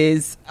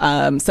is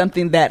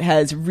something that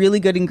has really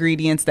good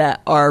ingredients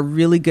that are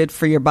really good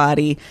for your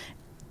body.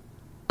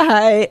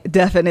 I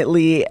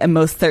definitely and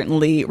most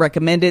certainly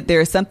recommend it.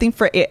 There is something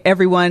for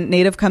everyone.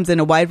 Native comes in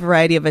a wide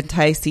variety of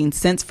enticing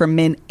scents for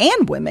men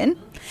and women.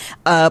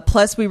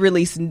 Plus, they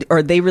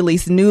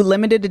release new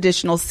limited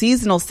editional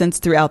seasonal scents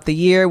throughout the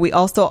year. We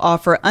also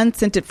offer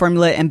unscented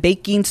formula and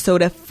baking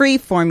soda free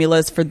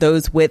formulas for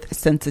those with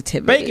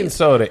sensitivity. Baking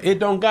soda. It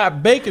don't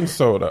got baking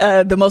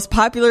soda. The most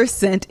popular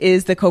scent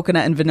is the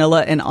coconut and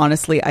vanilla, and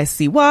honestly, I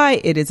see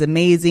why. It is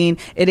amazing.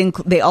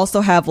 They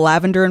also have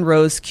lavender and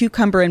rose,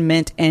 cucumber and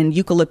mint, and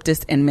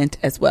eucalyptus and mint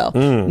as well.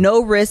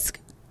 No risk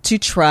to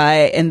try,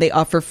 and they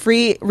offer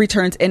free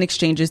returns and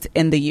exchanges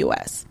in the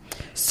U.S.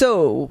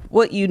 So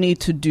what you need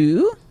to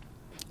do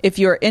if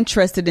you're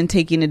interested in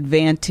taking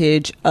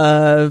advantage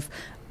of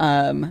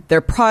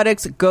their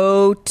products,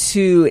 go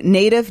to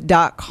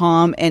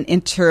native.com and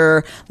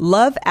enter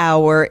Love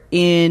Hour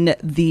in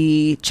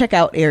the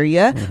checkout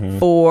area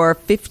for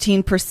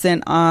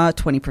 15%,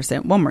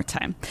 20%. One more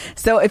time.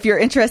 So if you're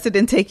interested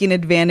in taking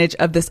advantage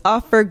of this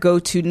offer, go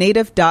to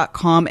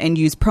native.com and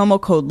use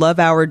promo code Love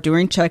Hour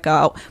during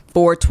checkout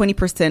for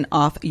 20%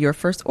 off your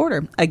first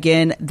order.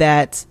 Again,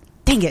 that's,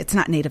 dang it, it's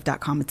not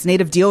native.com. It's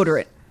Native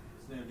Deodorant.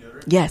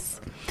 Yes.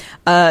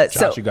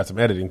 Josh, you got some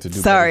editing to do.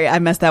 Sorry, I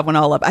messed that one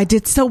all up. I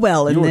did so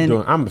well. And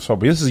I'm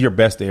sorry. This is your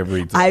best day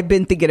every day. I've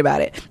been thinking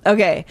about it.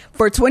 Okay.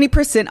 For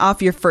 20%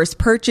 off your first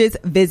purchase,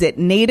 visit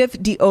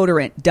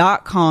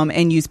nativedeodorant.com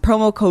and use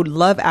promo code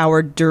Love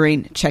Hour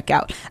during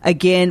checkout.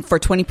 Again, for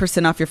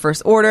 20% off your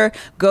first order,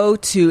 go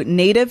to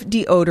Native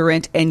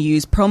Deodorant and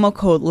use promo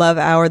code Love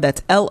Hour.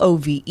 That's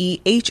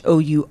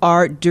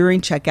LOVEHOUR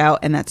during checkout.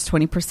 And that's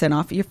 20%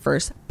 off your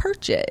first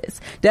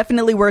purchase.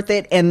 Definitely worth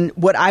it. And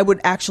what I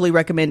would actually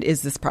recommend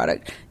is this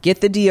product.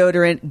 Get the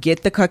deodorant,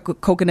 get the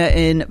coconut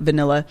and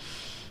vanilla,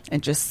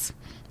 and just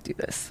do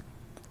this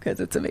because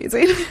it's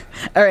amazing.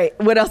 All right.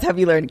 What else have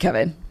you learned,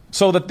 Kevin?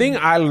 So the thing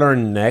I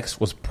learned next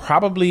was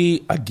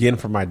probably, again,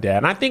 from my dad.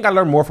 And I think I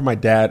learned more from my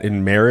dad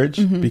in marriage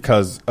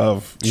because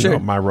of you know,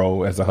 my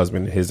role as a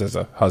husband, his as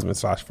a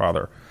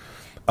husband/father.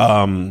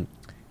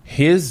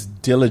 His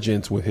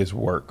diligence with his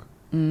work.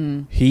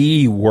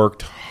 He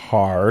worked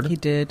hard. He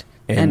did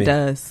and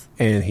does.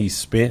 And he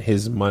spent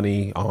his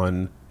money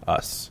on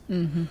us.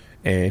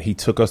 And he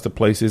took us to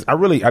places.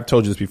 I've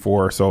told you this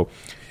before. So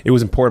it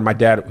was important. My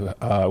dad,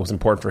 was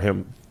important for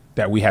him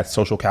that we had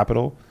social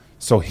capital.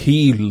 So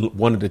he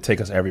wanted to take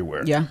us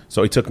everywhere. Yeah.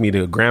 So he took me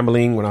to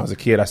Grambling when I was a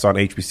kid. I saw an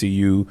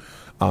HBCU.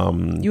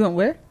 You went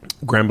where?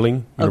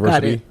 Grambling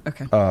University. Got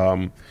it.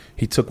 Okay.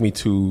 He took me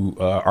to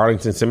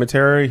Arlington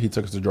Cemetery. He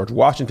took us to George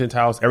Washington's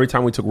house. Every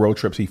time we took road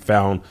trips, he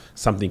found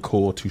something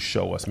cool to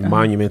show us.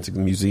 Monuments,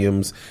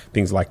 museums,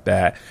 things like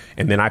that.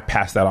 And then I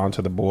passed that on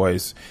to the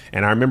boys.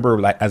 And I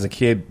remember, like, as a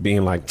kid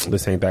being like,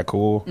 this ain't that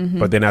cool.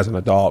 But then as an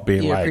adult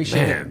being like,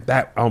 man,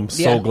 I'm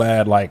so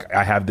glad, like,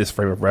 I have this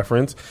frame of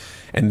reference.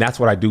 And that's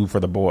what I do for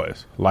the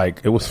boys.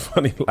 Like, it was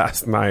funny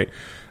last night.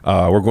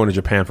 We're going to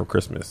Japan for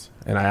Christmas.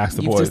 And I asked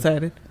the boys.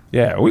 Decided?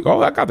 Yeah.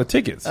 I got the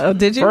tickets. Oh,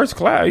 did you? First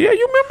class. Yeah,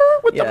 you remember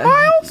with the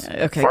miles?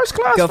 Okay. First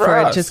class Go for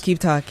us. it. Just keep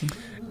talking.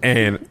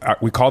 And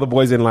we called the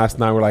boys in last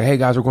night. We're like, hey,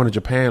 guys, we're going to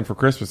Japan for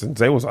Christmas. And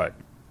Zay was like,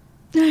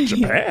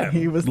 Japan?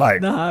 He was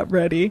like, not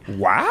ready.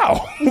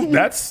 Wow.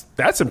 That's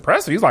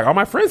impressive. He's like, all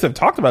my friends have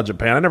talked about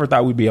Japan. I never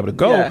thought we'd be able to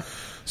go. Yeah.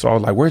 So I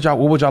was like,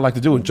 what would y'all like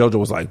to do? And JoJo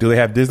was like, do they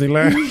have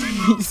Disneyland?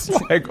 It's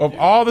like, of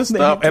all the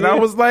stuff. And I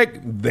was like,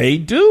 they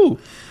do.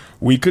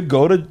 We could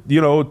go to,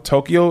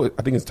 Tokyo.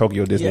 I think it's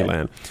Tokyo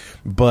Disneyland. Yeah.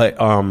 But,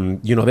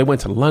 they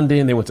went to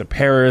London. They went to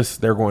Paris.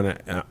 They're going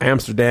to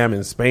Amsterdam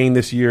and Spain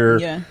this year.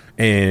 Yeah.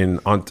 And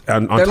on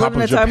top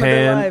of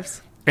Japan.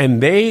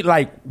 And they,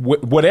 like,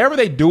 whatever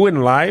they do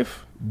in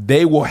life,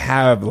 they will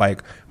have,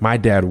 like, my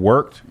dad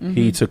worked.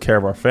 He took care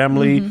of our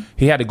family.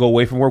 He had to go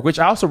away from work, which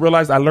I also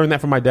realized I learned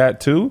that from my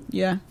dad, too.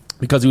 Yeah.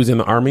 Because he was in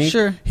the Army,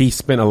 he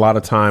spent a lot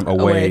of time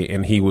away,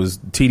 and he was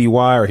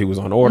TDY, or he was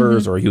on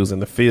orders, or he was in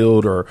the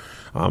field, or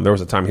there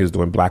was a time he was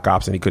doing black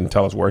ops and he couldn't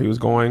tell us where he was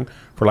going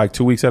for like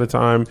 2 weeks at a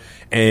time.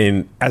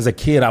 And as a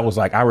kid, I was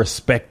like, I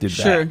respected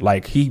that.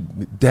 Like,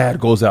 dad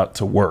goes out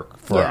to work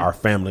for our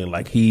family.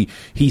 Like, he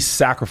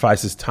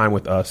sacrifices time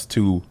with us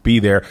to be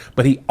there,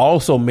 but he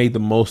also made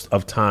the most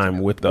of time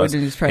with us.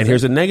 And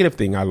here's a negative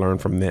thing I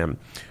learned from them.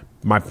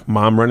 My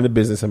mom running the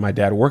business and my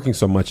dad working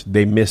so much,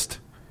 they missed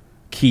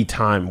key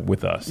time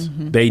with us.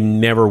 They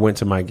never went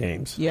to my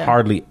games.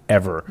 Hardly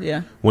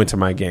ever went to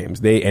my games.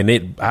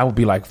 I would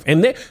be like,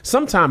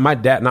 sometimes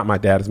not my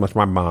dad as much,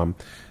 my mom,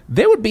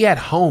 they would be at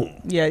home.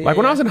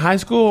 When I was in high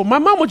school, my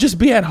mom would just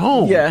be at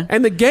home.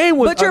 And the game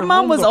was. But your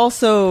mom was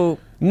also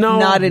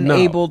not an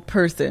abled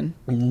person.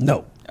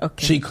 No.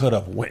 Okay. She could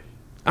have went.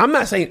 I'm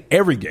not saying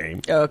every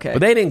game. Okay. But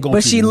they didn't go.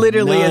 But she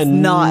literally is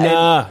not.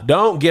 Nah,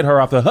 don't get her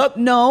off the hook.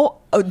 No.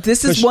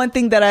 This is one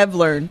thing that I've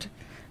learned.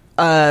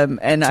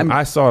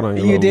 I saw it on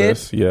your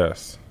list.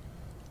 Yes.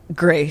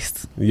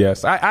 Grace.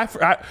 Yes. I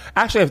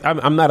actually,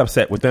 I'm not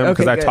upset with them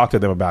because I talked to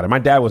them about it. My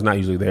dad was not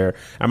usually there.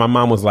 And my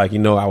mom was like,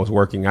 I was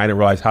working. I didn't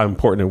realize how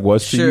important it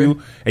was to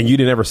you. And you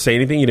didn't ever say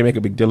anything. You didn't make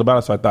a big deal about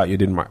it. So I thought it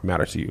didn't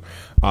matter to you.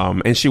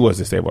 And she was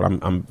disabled.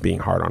 I'm being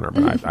hard on her,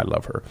 but I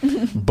love her.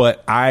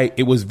 But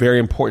it was very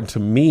important to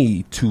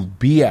me to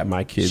be at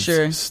my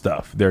kids'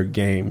 stuff, their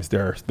games,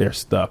 their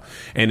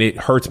stuff. And it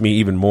hurts me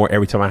even more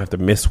every time I have to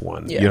miss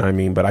one. You know what I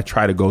mean? But I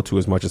try to go to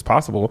as much as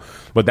possible.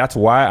 But that's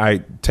why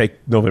I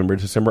take November,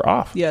 December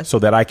off, so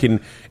that I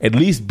can at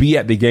least be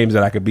at the games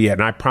that I could be at.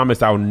 And I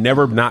promised I will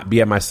never not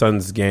be at my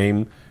son's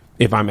game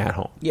if I'm at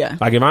home.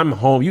 Like if I'm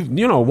home,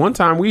 one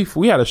time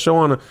we had a show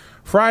on a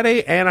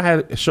Friday and I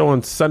had a show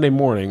on Sunday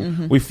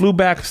morning. We flew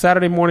back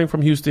Saturday morning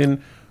from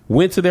Houston,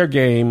 went to their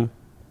game,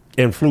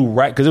 and flew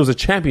right because it was a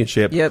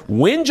championship. Yep.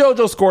 When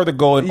JoJo scored the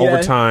goal in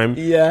overtime,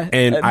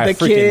 and I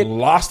freaking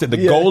lost it. The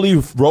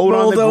goalie rolled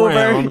on the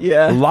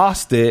ground,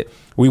 lost it.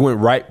 We went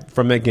right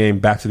from that game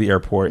back to the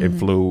airport and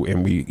flew,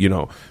 and we,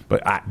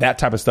 but that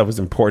type of stuff is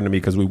important to me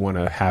because we want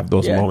to have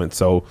those moments.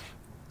 So,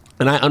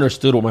 and I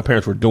understood what my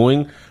parents were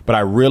doing, but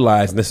I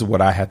realized, and this is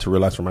what I had to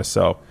realize for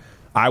myself,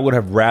 I would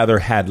have rather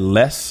had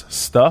less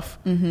stuff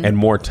and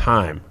more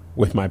time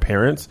with my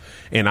parents,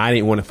 and I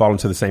didn't want to fall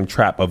into the same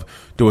trap of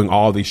doing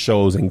all these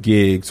shows and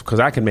gigs because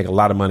I can make a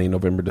lot of money in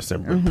November,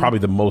 December, probably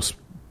the most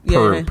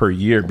per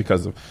year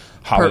because of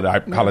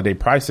holiday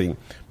pricing,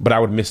 but I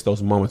would miss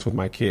those moments with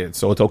my kids.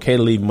 So it's okay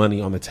to leave money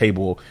on the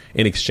table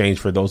in exchange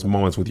for those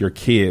moments with your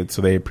kids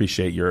so they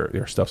appreciate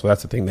your stuff. So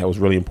that's the thing that was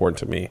really important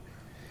to me.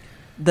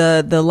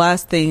 The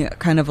last thing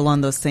kind of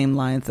along those same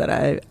lines that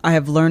I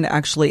have learned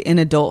actually in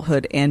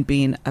adulthood and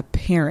being a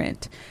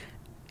parent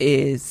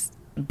is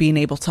being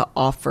able to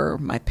offer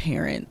my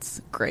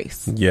parents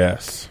grace.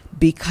 Yes.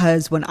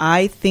 Because when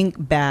I think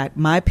back,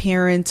 my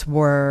parents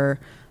were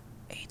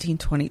 18,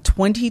 20,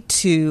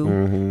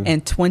 22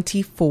 and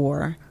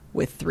 24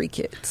 with 3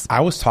 kids. I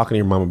was talking to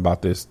your mom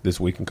about this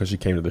weekend because she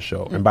came to the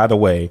show. And by the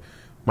way,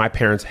 my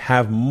parents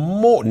have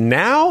more.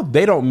 Now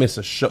they don't miss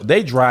a show.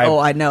 They drive. Oh,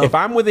 I know. If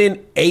I'm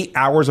within 8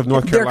 hours of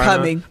North Carolina, they're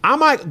coming. I'm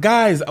like,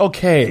 guys,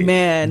 okay.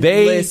 Man,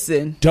 they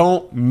listen.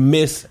 Don't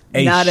miss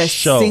a show. Not a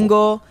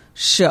single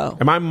show.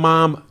 And my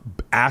mom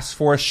asks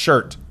for a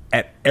shirt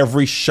at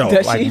every show.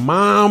 Does like, she?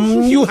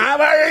 Mom, you have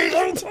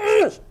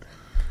a...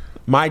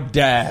 My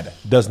dad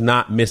does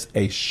not miss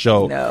a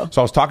show. No.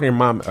 So I was talking to your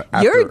mom.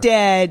 Your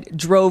dad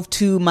drove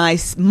to my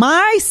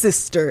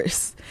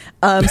sister's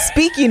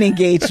speaking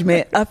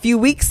engagement a few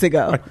weeks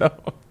ago. I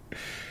know.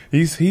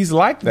 He's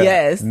like that.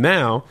 Yes.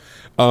 Now,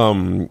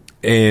 you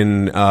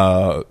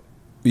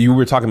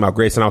were talking about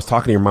grace, and I was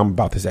talking to your mom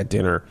about this at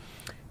dinner,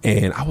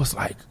 and I was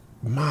like,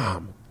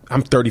 Mom,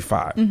 I'm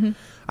 35.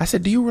 I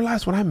said, do you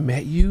realize when I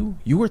met you,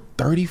 you were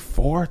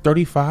 34,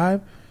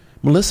 35?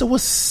 Melissa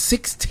was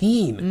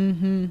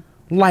 16.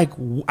 Like,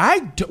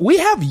 we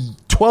have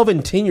 12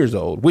 and 10 years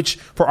old, which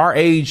for our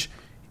age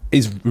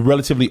is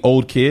relatively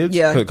old kids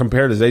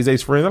compared to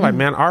Zay's friends. They're like,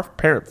 man, our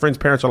friends'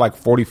 parents are like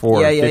 44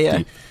 or 50.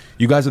 Yeah.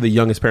 You guys are the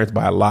youngest parents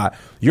by a lot.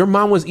 Your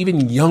mom was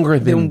even younger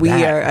than we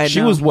that. are.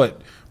 She was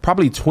what?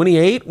 Probably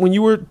 28 when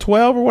you were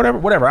 12 or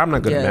whatever. I'm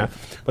not good at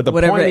math. But the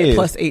point is,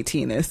 plus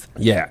 18 is.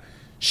 Yeah.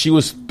 She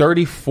was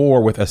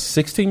 34 with a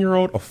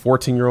 16-year-old, a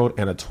 14-year-old,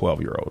 and a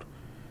 12-year-old.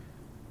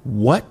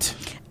 What?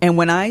 And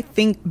when I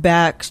think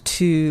back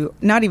to,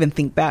 not even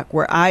think back,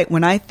 when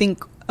I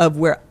think of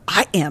where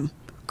I am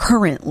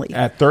currently.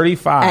 At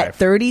 35.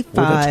 With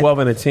a 12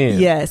 and a 10.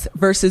 Yes.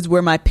 Versus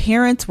where my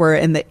parents were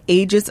and the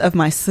ages of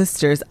my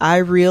sisters, I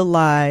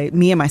realized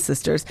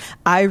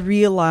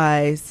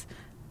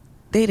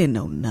they didn't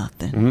know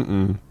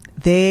nothing.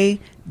 They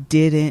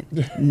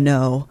didn't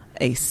know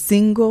a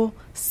single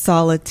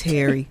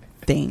solitary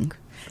thing.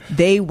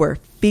 They were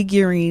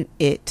figuring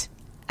it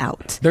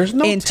out. There's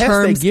no test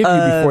they give you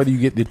before you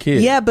get the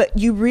kid. Yeah, but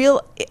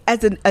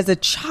as a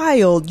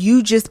child,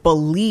 you just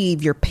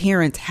believe your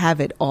parents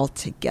have it all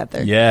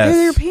together. Yes.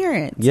 They're your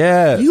parents.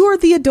 Yes. You are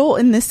the adult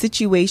in this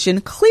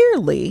situation.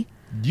 Clearly,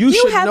 you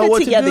should have know it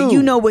what together. to do.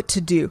 You know what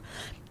to do.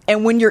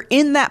 And when you're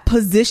in that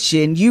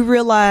position, you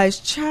realize,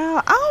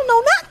 child, I don't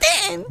know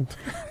nothing.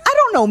 I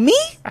don't know me.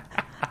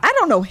 I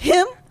don't know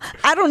him.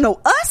 I don't know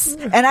us.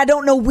 And I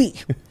don't know we.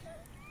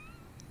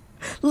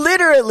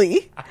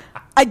 Literally,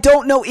 I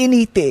don't know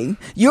anything.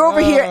 You're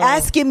over here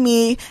asking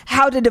me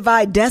how to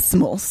divide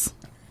decimals.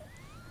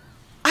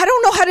 I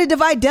don't know how to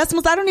divide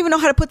decimals. I don't even know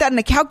how to put that in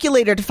a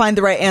calculator to find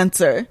the right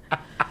answer.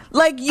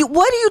 Like,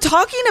 what are you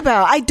talking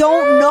about? I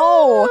don't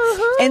know.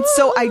 And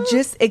so I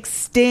just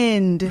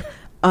extend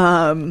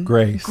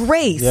grace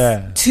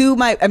to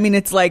my,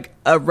 it's like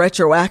a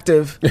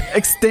retroactive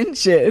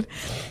extension.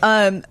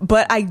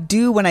 But I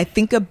do, when I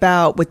think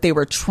about what they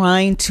were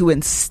trying to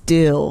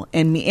instill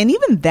in me, and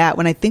even that,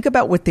 when I think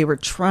about what they were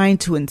trying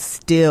to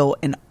instill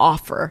and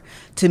offer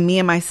to me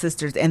and my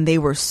sisters, and they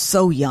were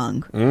so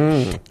young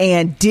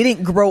and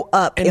didn't grow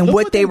up in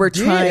what they were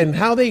trying, and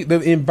how the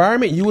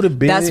environment you would have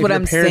been. That's what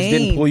I'm saying. Parents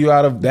didn't pull you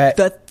out of that.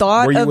 The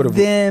thought of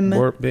them.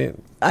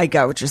 I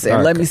got what you're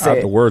saying. Let me say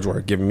it. The words were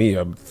giving me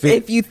a fit.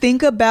 If you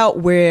think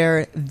about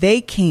where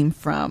they came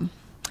from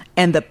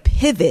and the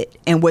pivot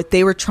and what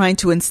they were trying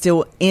to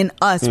instill in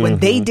us when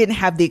they didn't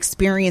have the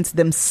experience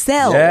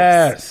themselves.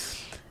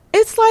 Yes.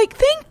 It's like,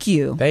 thank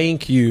you.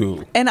 Thank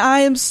you. And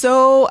I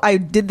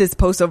did this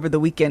post over the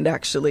weekend,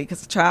 actually,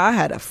 because I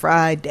had a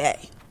Friday.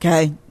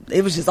 Okay.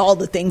 It was just all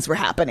the things were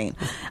happening.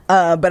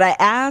 But I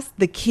asked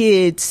the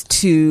kids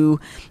to,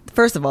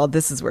 first of all,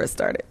 this is where it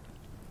started.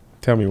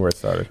 Tell me where it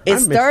started. It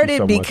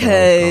started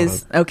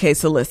because, okay,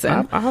 so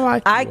listen.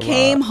 I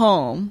came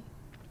home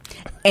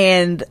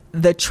and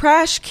the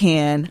trash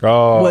can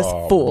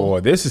was full. Boy,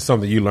 this is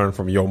something you learned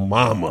from your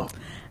mama.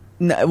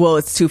 No, well,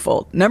 it's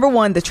twofold. Number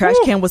one, the trash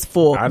can was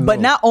full, but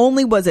not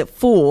only was it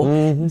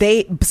full,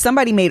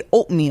 somebody made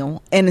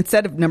oatmeal, and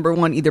instead of, number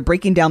one, either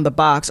breaking down the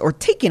box or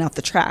taking out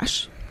the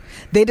trash,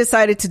 they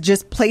decided to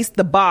just place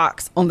the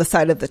box on the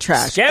side of the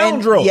trash.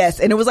 Scoundrels.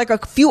 And it was like a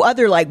few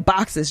other like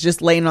boxes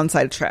just laying on the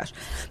side of trash.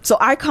 So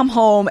I come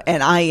home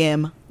and I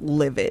am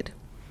livid.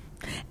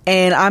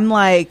 And I'm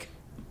like,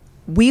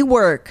 we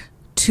work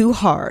too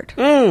hard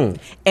and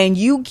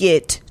you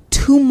get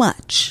too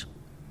much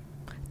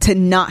to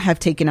not have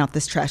taken out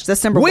this trash.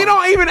 That's number one. We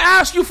don't even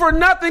ask you for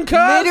nothing, cuz.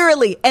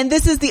 Literally. And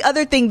this is the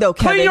other thing, though,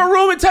 Kevin. Clean your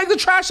room and take the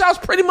trash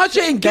out. Pretty much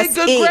it. And get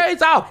good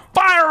grades. I'll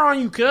fire on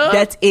you, cuz.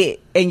 That's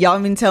it. And y'all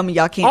mean tell me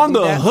y'all can't on do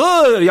the that?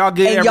 hood, y'all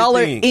get and everything. y'all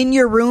are in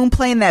your room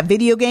playing that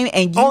video game,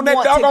 and you on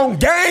that doggone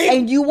game,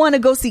 and you want to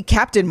go see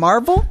Captain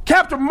Marvel.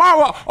 Captain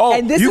Marvel. Oh,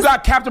 and you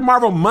got Captain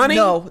Marvel money?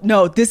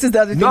 No. This is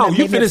the other thing. No, that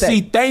you made me finna upset.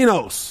 see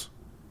Thanos.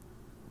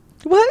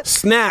 What?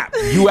 Snap!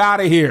 You out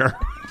of here.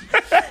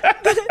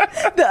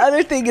 The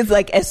other thing is,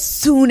 like, as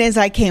soon as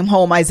I came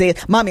home, Isaiah,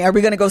 Mommy, are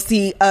we going to go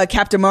see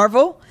Captain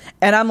Marvel?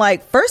 And I'm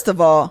like, first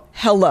of all,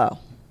 hello.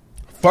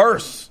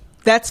 First.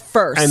 That's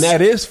first. And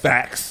that is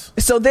facts.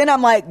 So then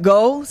I'm like,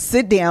 go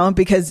sit down,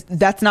 because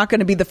that's not going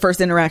to be the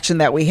first interaction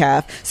that we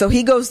have. So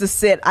he goes to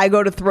sit. I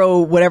go to throw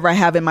whatever I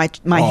have in my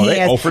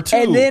hands.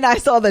 And then I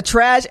saw the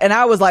trash and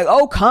I was like,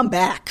 oh, come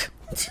back.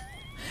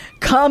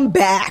 Come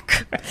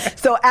back.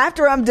 So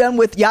after I'm done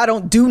with y'all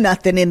don't do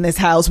nothing in this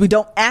house, we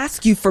don't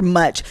ask you for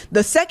much.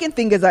 The second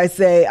thing I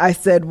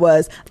said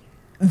was,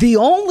 the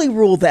only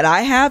rule that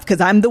I have, because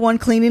I'm the one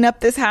cleaning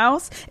up this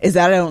house, is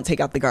that I don't take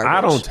out the garbage.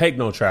 I don't take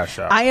no trash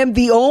out. I am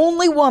the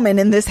only woman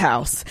in this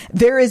house.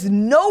 There is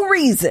no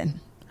reason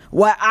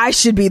why I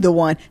should be the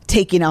one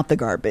taking out the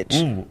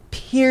garbage.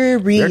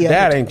 Period. Their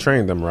dad ain't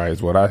trained them right,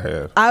 is what I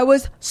have. I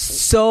was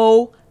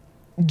so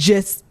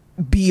just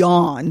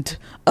beyond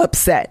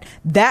upset.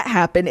 That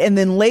happened. And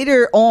then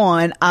later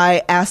on,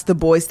 I asked the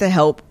boys to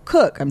help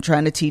cook. I'm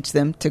trying to teach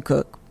them to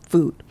cook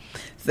food.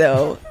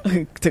 So,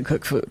 to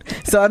cook food.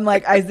 So I'm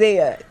like,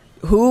 Isaiah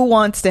Joe, who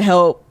wants to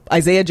help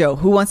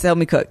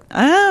me cook?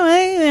 I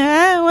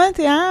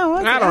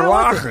don't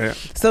want to.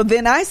 So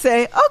then I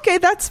say, okay,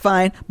 that's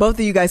fine. Both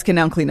of you guys can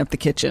now clean up the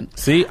kitchen.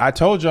 See, I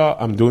told y'all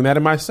I'm doing that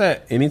in my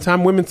set.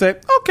 Anytime women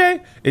say,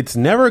 okay, it's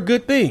never a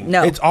good thing.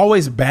 No. It's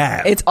always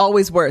bad. It's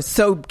always worse.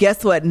 So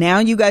guess what? Now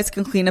you guys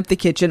can clean up the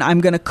kitchen.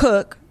 I'm going to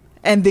cook.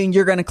 And then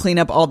you're going to clean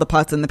up all the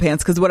pots and the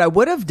pans. Because what I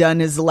would have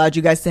done is allowed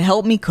you guys to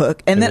help me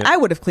cook. And then I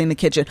would have cleaned the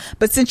kitchen.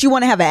 But since you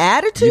want to have an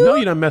attitude. You know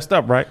you done messed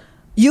up, right?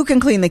 You can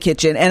clean the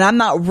kitchen. And I'm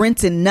not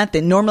rinsing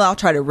nothing. Normally I'll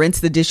try to rinse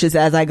the dishes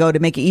as I go to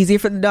make it easier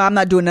for them. No, I'm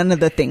not doing none of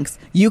the things.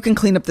 You can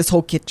clean up this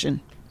whole kitchen.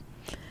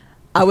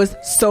 I was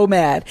so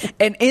mad.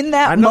 And in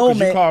that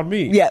moment. You called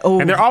me. Yeah. Oh.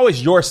 And they're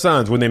always your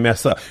sons when they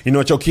mess up. You know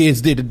what your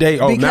kids did today?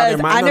 Oh, because now they're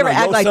mine. I never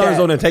act like that. Your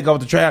sons don't take off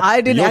the trash. I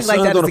didn't act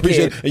like that as a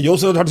kid. And your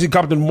sons don't see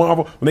Captain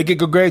Marvel. When they get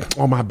good grades,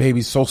 oh, my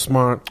baby's so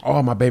smart.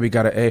 Oh, my baby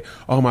got an A.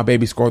 Oh, my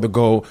baby scored the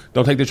goal.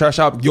 Don't take the trash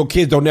out. Your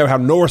kids don't never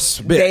have no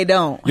respect. They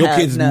don't. Your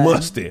kids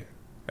musty.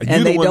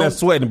 You're the one that's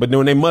sweating, but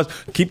when they must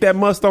keep that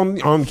must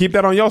keep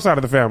that on your side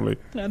of the family.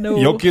 I know.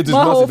 Your kids is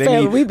musty.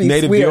 They need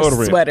native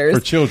deodorant sweaters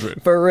for children.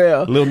 For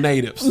real. Little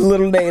natives.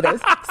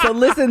 So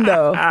listen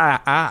though.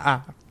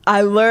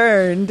 I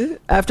learned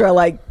after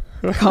I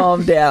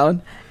calmed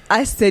down.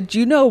 I said,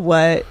 you know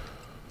what?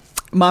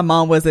 My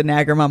mom was a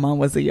nagger. My mom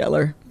was a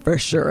yeller. For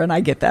sure, and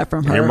I get that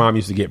from her. Your mom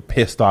used to get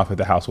pissed off if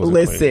the house wasn't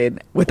clean.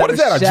 What is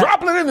that? A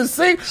droplet in the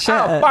sink?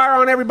 I'll fire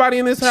on everybody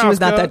in this house. She was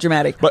not that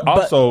dramatic. But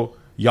also,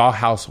 y'all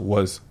house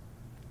was.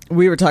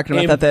 We were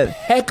talking about that.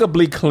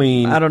 Impeccably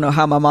clean. I don't know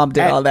how my mom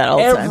did all that all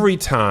the time. Every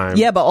time.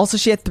 Yeah, but also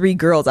she had 3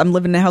 girls. I'm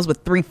living in a house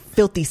with 3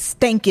 filthy,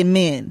 stinking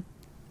men.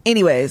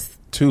 Anyways.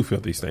 2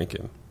 filthy,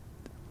 stinking.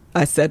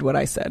 I said what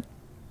I said.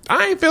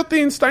 I ain't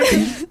filthy and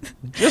stinking.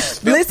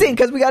 Just filthy. Listen,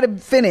 because we got to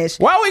finish.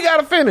 Why we got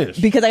to finish?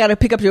 Because I got to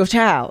pick up your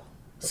child.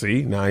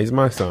 See, now he's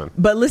my son.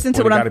 But listen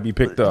to what I'm got to be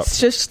picked up.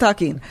 Shush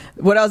talking.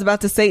 What I was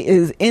about to say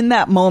is, in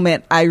that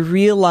moment, I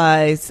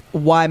realized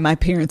why my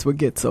parents would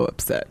get so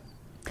upset.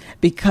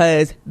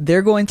 Because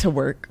they're going to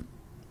work.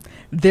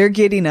 They're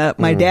getting up.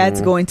 My dad's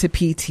going to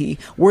PT.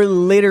 We're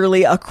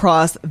literally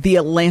across the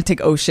Atlantic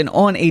Ocean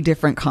on a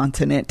different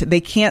continent. They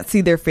can't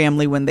see their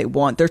family when they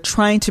want. They're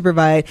trying to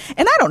provide.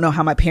 And I don't know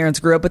how my parents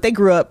grew up, but they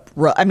grew up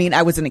rough. I mean,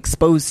 I wasn't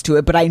exposed to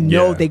it, but I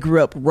know they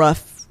grew up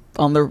rough.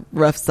 On the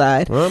rough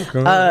side.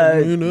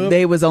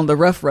 They was on the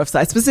rough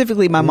side,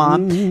 specifically my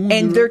mom.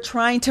 And they're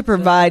trying to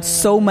provide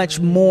so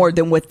much more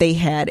than what they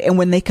had. And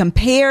when they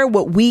compare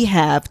what we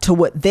have to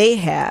what they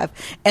have,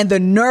 and the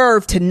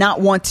nerve to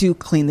not want to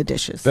clean the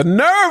dishes. The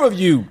nerve of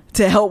you.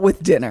 To help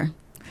with dinner.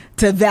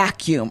 To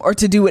vacuum or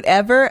to do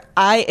whatever,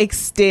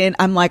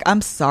 I'm like,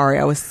 I'm sorry,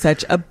 I was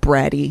such a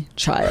bratty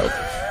child.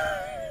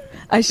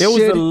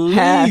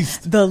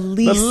 The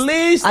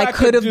least I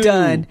could have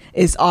done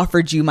is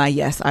offered you my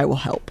yes, I will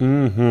help.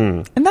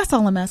 And that's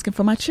all I'm asking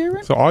for my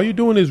children. So all you're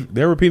doing is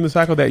they're repeating the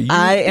cycle that you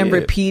am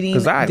repeating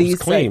because I was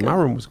clean. Cycles. My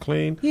room was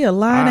clean. Yeah, a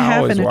lie and a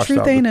half and the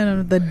truth ain't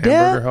and the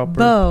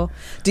devil.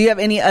 Do you have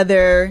any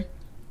other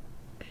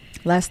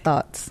last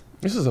thoughts?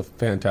 This is a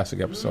fantastic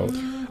episode.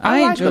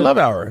 I like the Love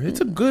Hour.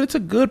 It's a good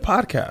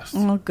podcast.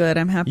 Oh, good.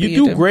 I'm happy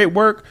you do great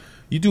work.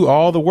 You do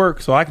all the work,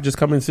 so I could just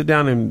come and sit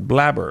down and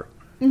blabber.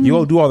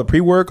 You do all the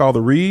pre-work, all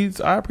the reads.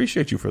 I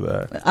appreciate you for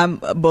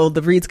that. Well,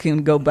 the reads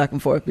can go back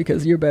and forth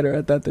because you're better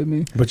at that than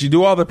me. But you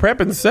do all the prep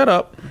and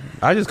setup.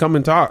 I just come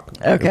and talk.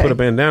 Okay. And put a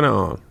bandana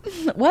on.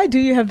 Why do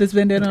you have this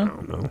bandana on? I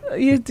don't know.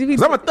 You do be,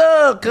 'Cause I'm a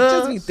thug,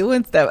 just be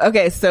doing stuff.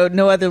 Okay, so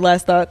no other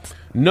last thoughts?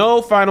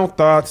 No final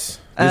thoughts.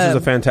 This is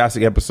a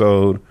fantastic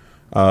episode.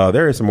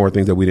 There are some more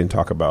things that we didn't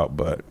talk about,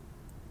 but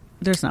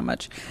there's not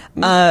much.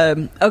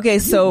 Okay,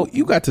 so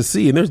you got to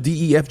see, and there's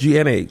D, E, F, G,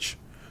 N, H.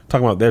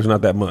 Talking about there's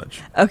not that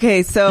much.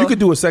 Okay, so you could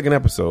do a second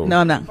episode. No,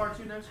 I'm not.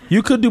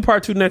 You could do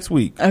part 2 next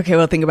week. Okay,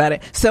 well, think about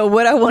it. So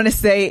what I want to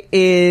say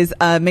is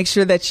make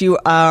sure that you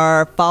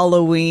are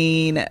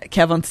following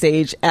Kev on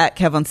Stage at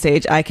Kev on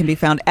Stage. I can be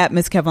found at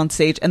Miss Kev on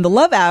Stage. And The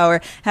Love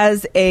Hour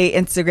has a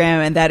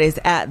Instagram, and that is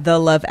at The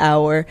Love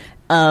Hour.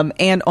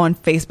 And on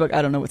Facebook.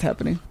 I don't know what's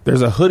happening.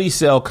 There's a hoodie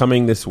sale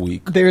coming this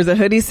week. There's a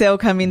hoodie sale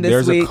coming this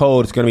week. There's a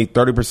code. It's going to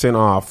be 30%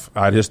 off.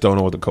 I just don't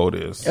know what the code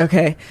is.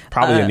 Okay.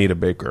 Probably Anita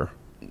Baker.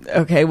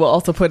 Okay, we'll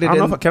also put it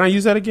can I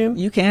use that again?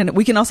 You can.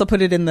 We can also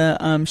put it in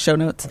the show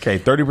notes. Okay,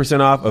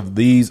 30% off of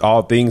these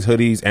All Things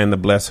hoodies and the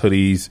Bless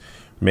hoodies,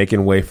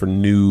 making way for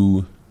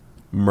new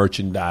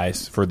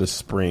merchandise for the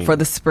spring.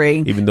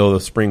 Even though the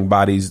spring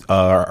bodies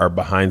are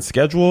behind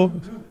schedule,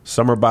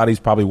 summer bodies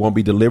probably won't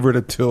be delivered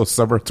until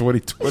summer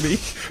 2020,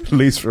 at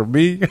least for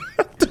me.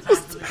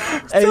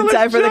 In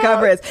time for the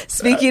conference.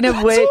 Speaking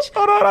of which,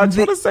 hold on, I just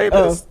want to say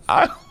this.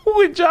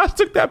 When Josh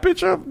took that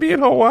picture of me in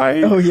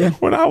Hawaii,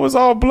 when I was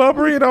all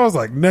blubbery, and I was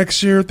like,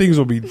 next year things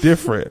will be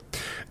different.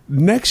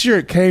 Next year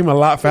it came a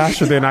lot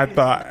faster than I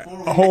thought.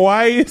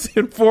 Hawaii is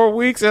in 4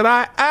 weeks, and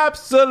I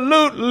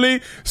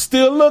absolutely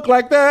still look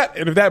like that.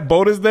 And if that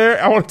boat is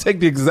there, I want to take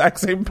the exact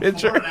same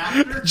picture.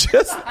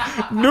 Just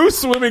new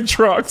swimming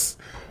trunks.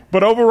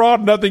 But overall,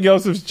 nothing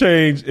else has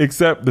changed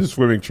except the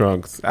swimming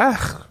trunks. I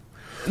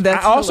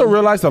also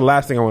realized the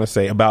last thing I want to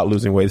say about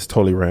losing weight is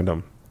totally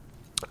random.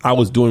 I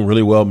was doing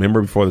really well,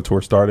 remember, before the tour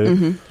started.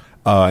 Mm-hmm.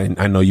 And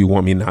I know you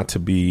want me not to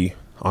be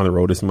on the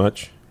road as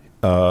much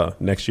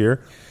next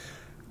year.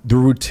 The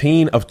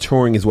routine of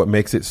touring is what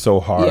makes it so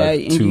hard. Yeah,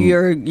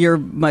 you're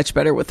much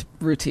better with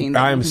routine.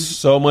 I am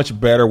so much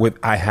better with,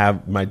 I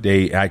have my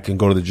day, I can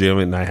go to the gym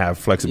and I have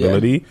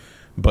flexibility. Yeah.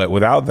 But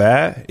without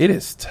that, it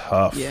is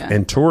tough. Yeah.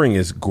 And touring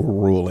is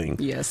grueling.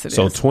 Yes, it is.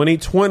 So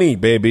 2020,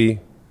 baby.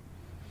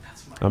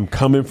 I'm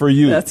coming for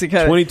you.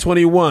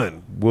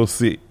 2021. We'll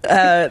see.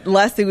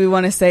 Last thing we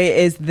want to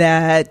say is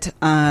that,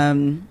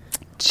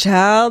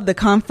 the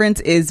conference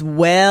is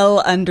well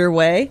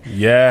underway.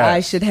 Yeah.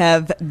 I should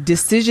have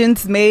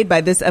decisions made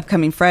by this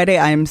upcoming Friday.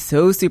 I am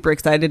so super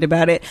excited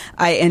about it.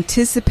 I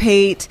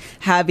anticipate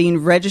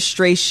having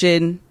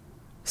registration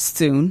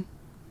soon.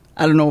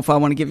 I don't know if I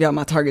want to give y'all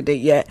my target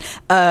date yet.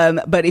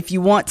 But if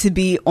you want to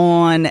be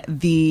on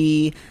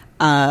the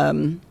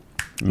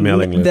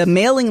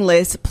mailing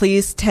list,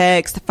 please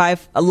text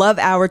Love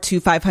Hour to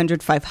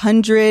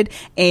 500-500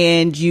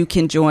 and you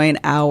can join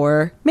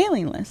our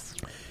mailing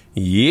list.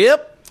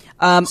 Yep.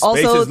 Space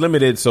also is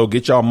limited, so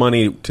get y'all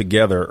money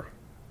together.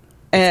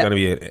 It's going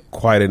to be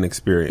quite an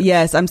experience.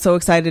 Yes, I'm so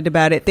excited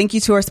about it. Thank you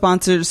to our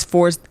sponsors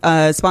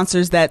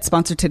that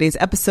sponsored today's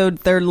episode,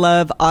 Third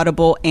Love,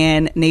 Audible,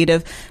 and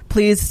Native.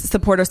 Please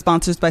support our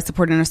sponsors. By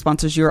supporting our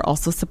sponsors, you are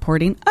also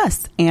supporting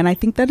us. And I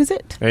think that is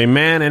it.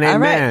 Amen and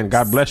amen. Right.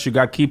 God bless you.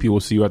 God keep you.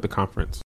 We'll see you at the conference.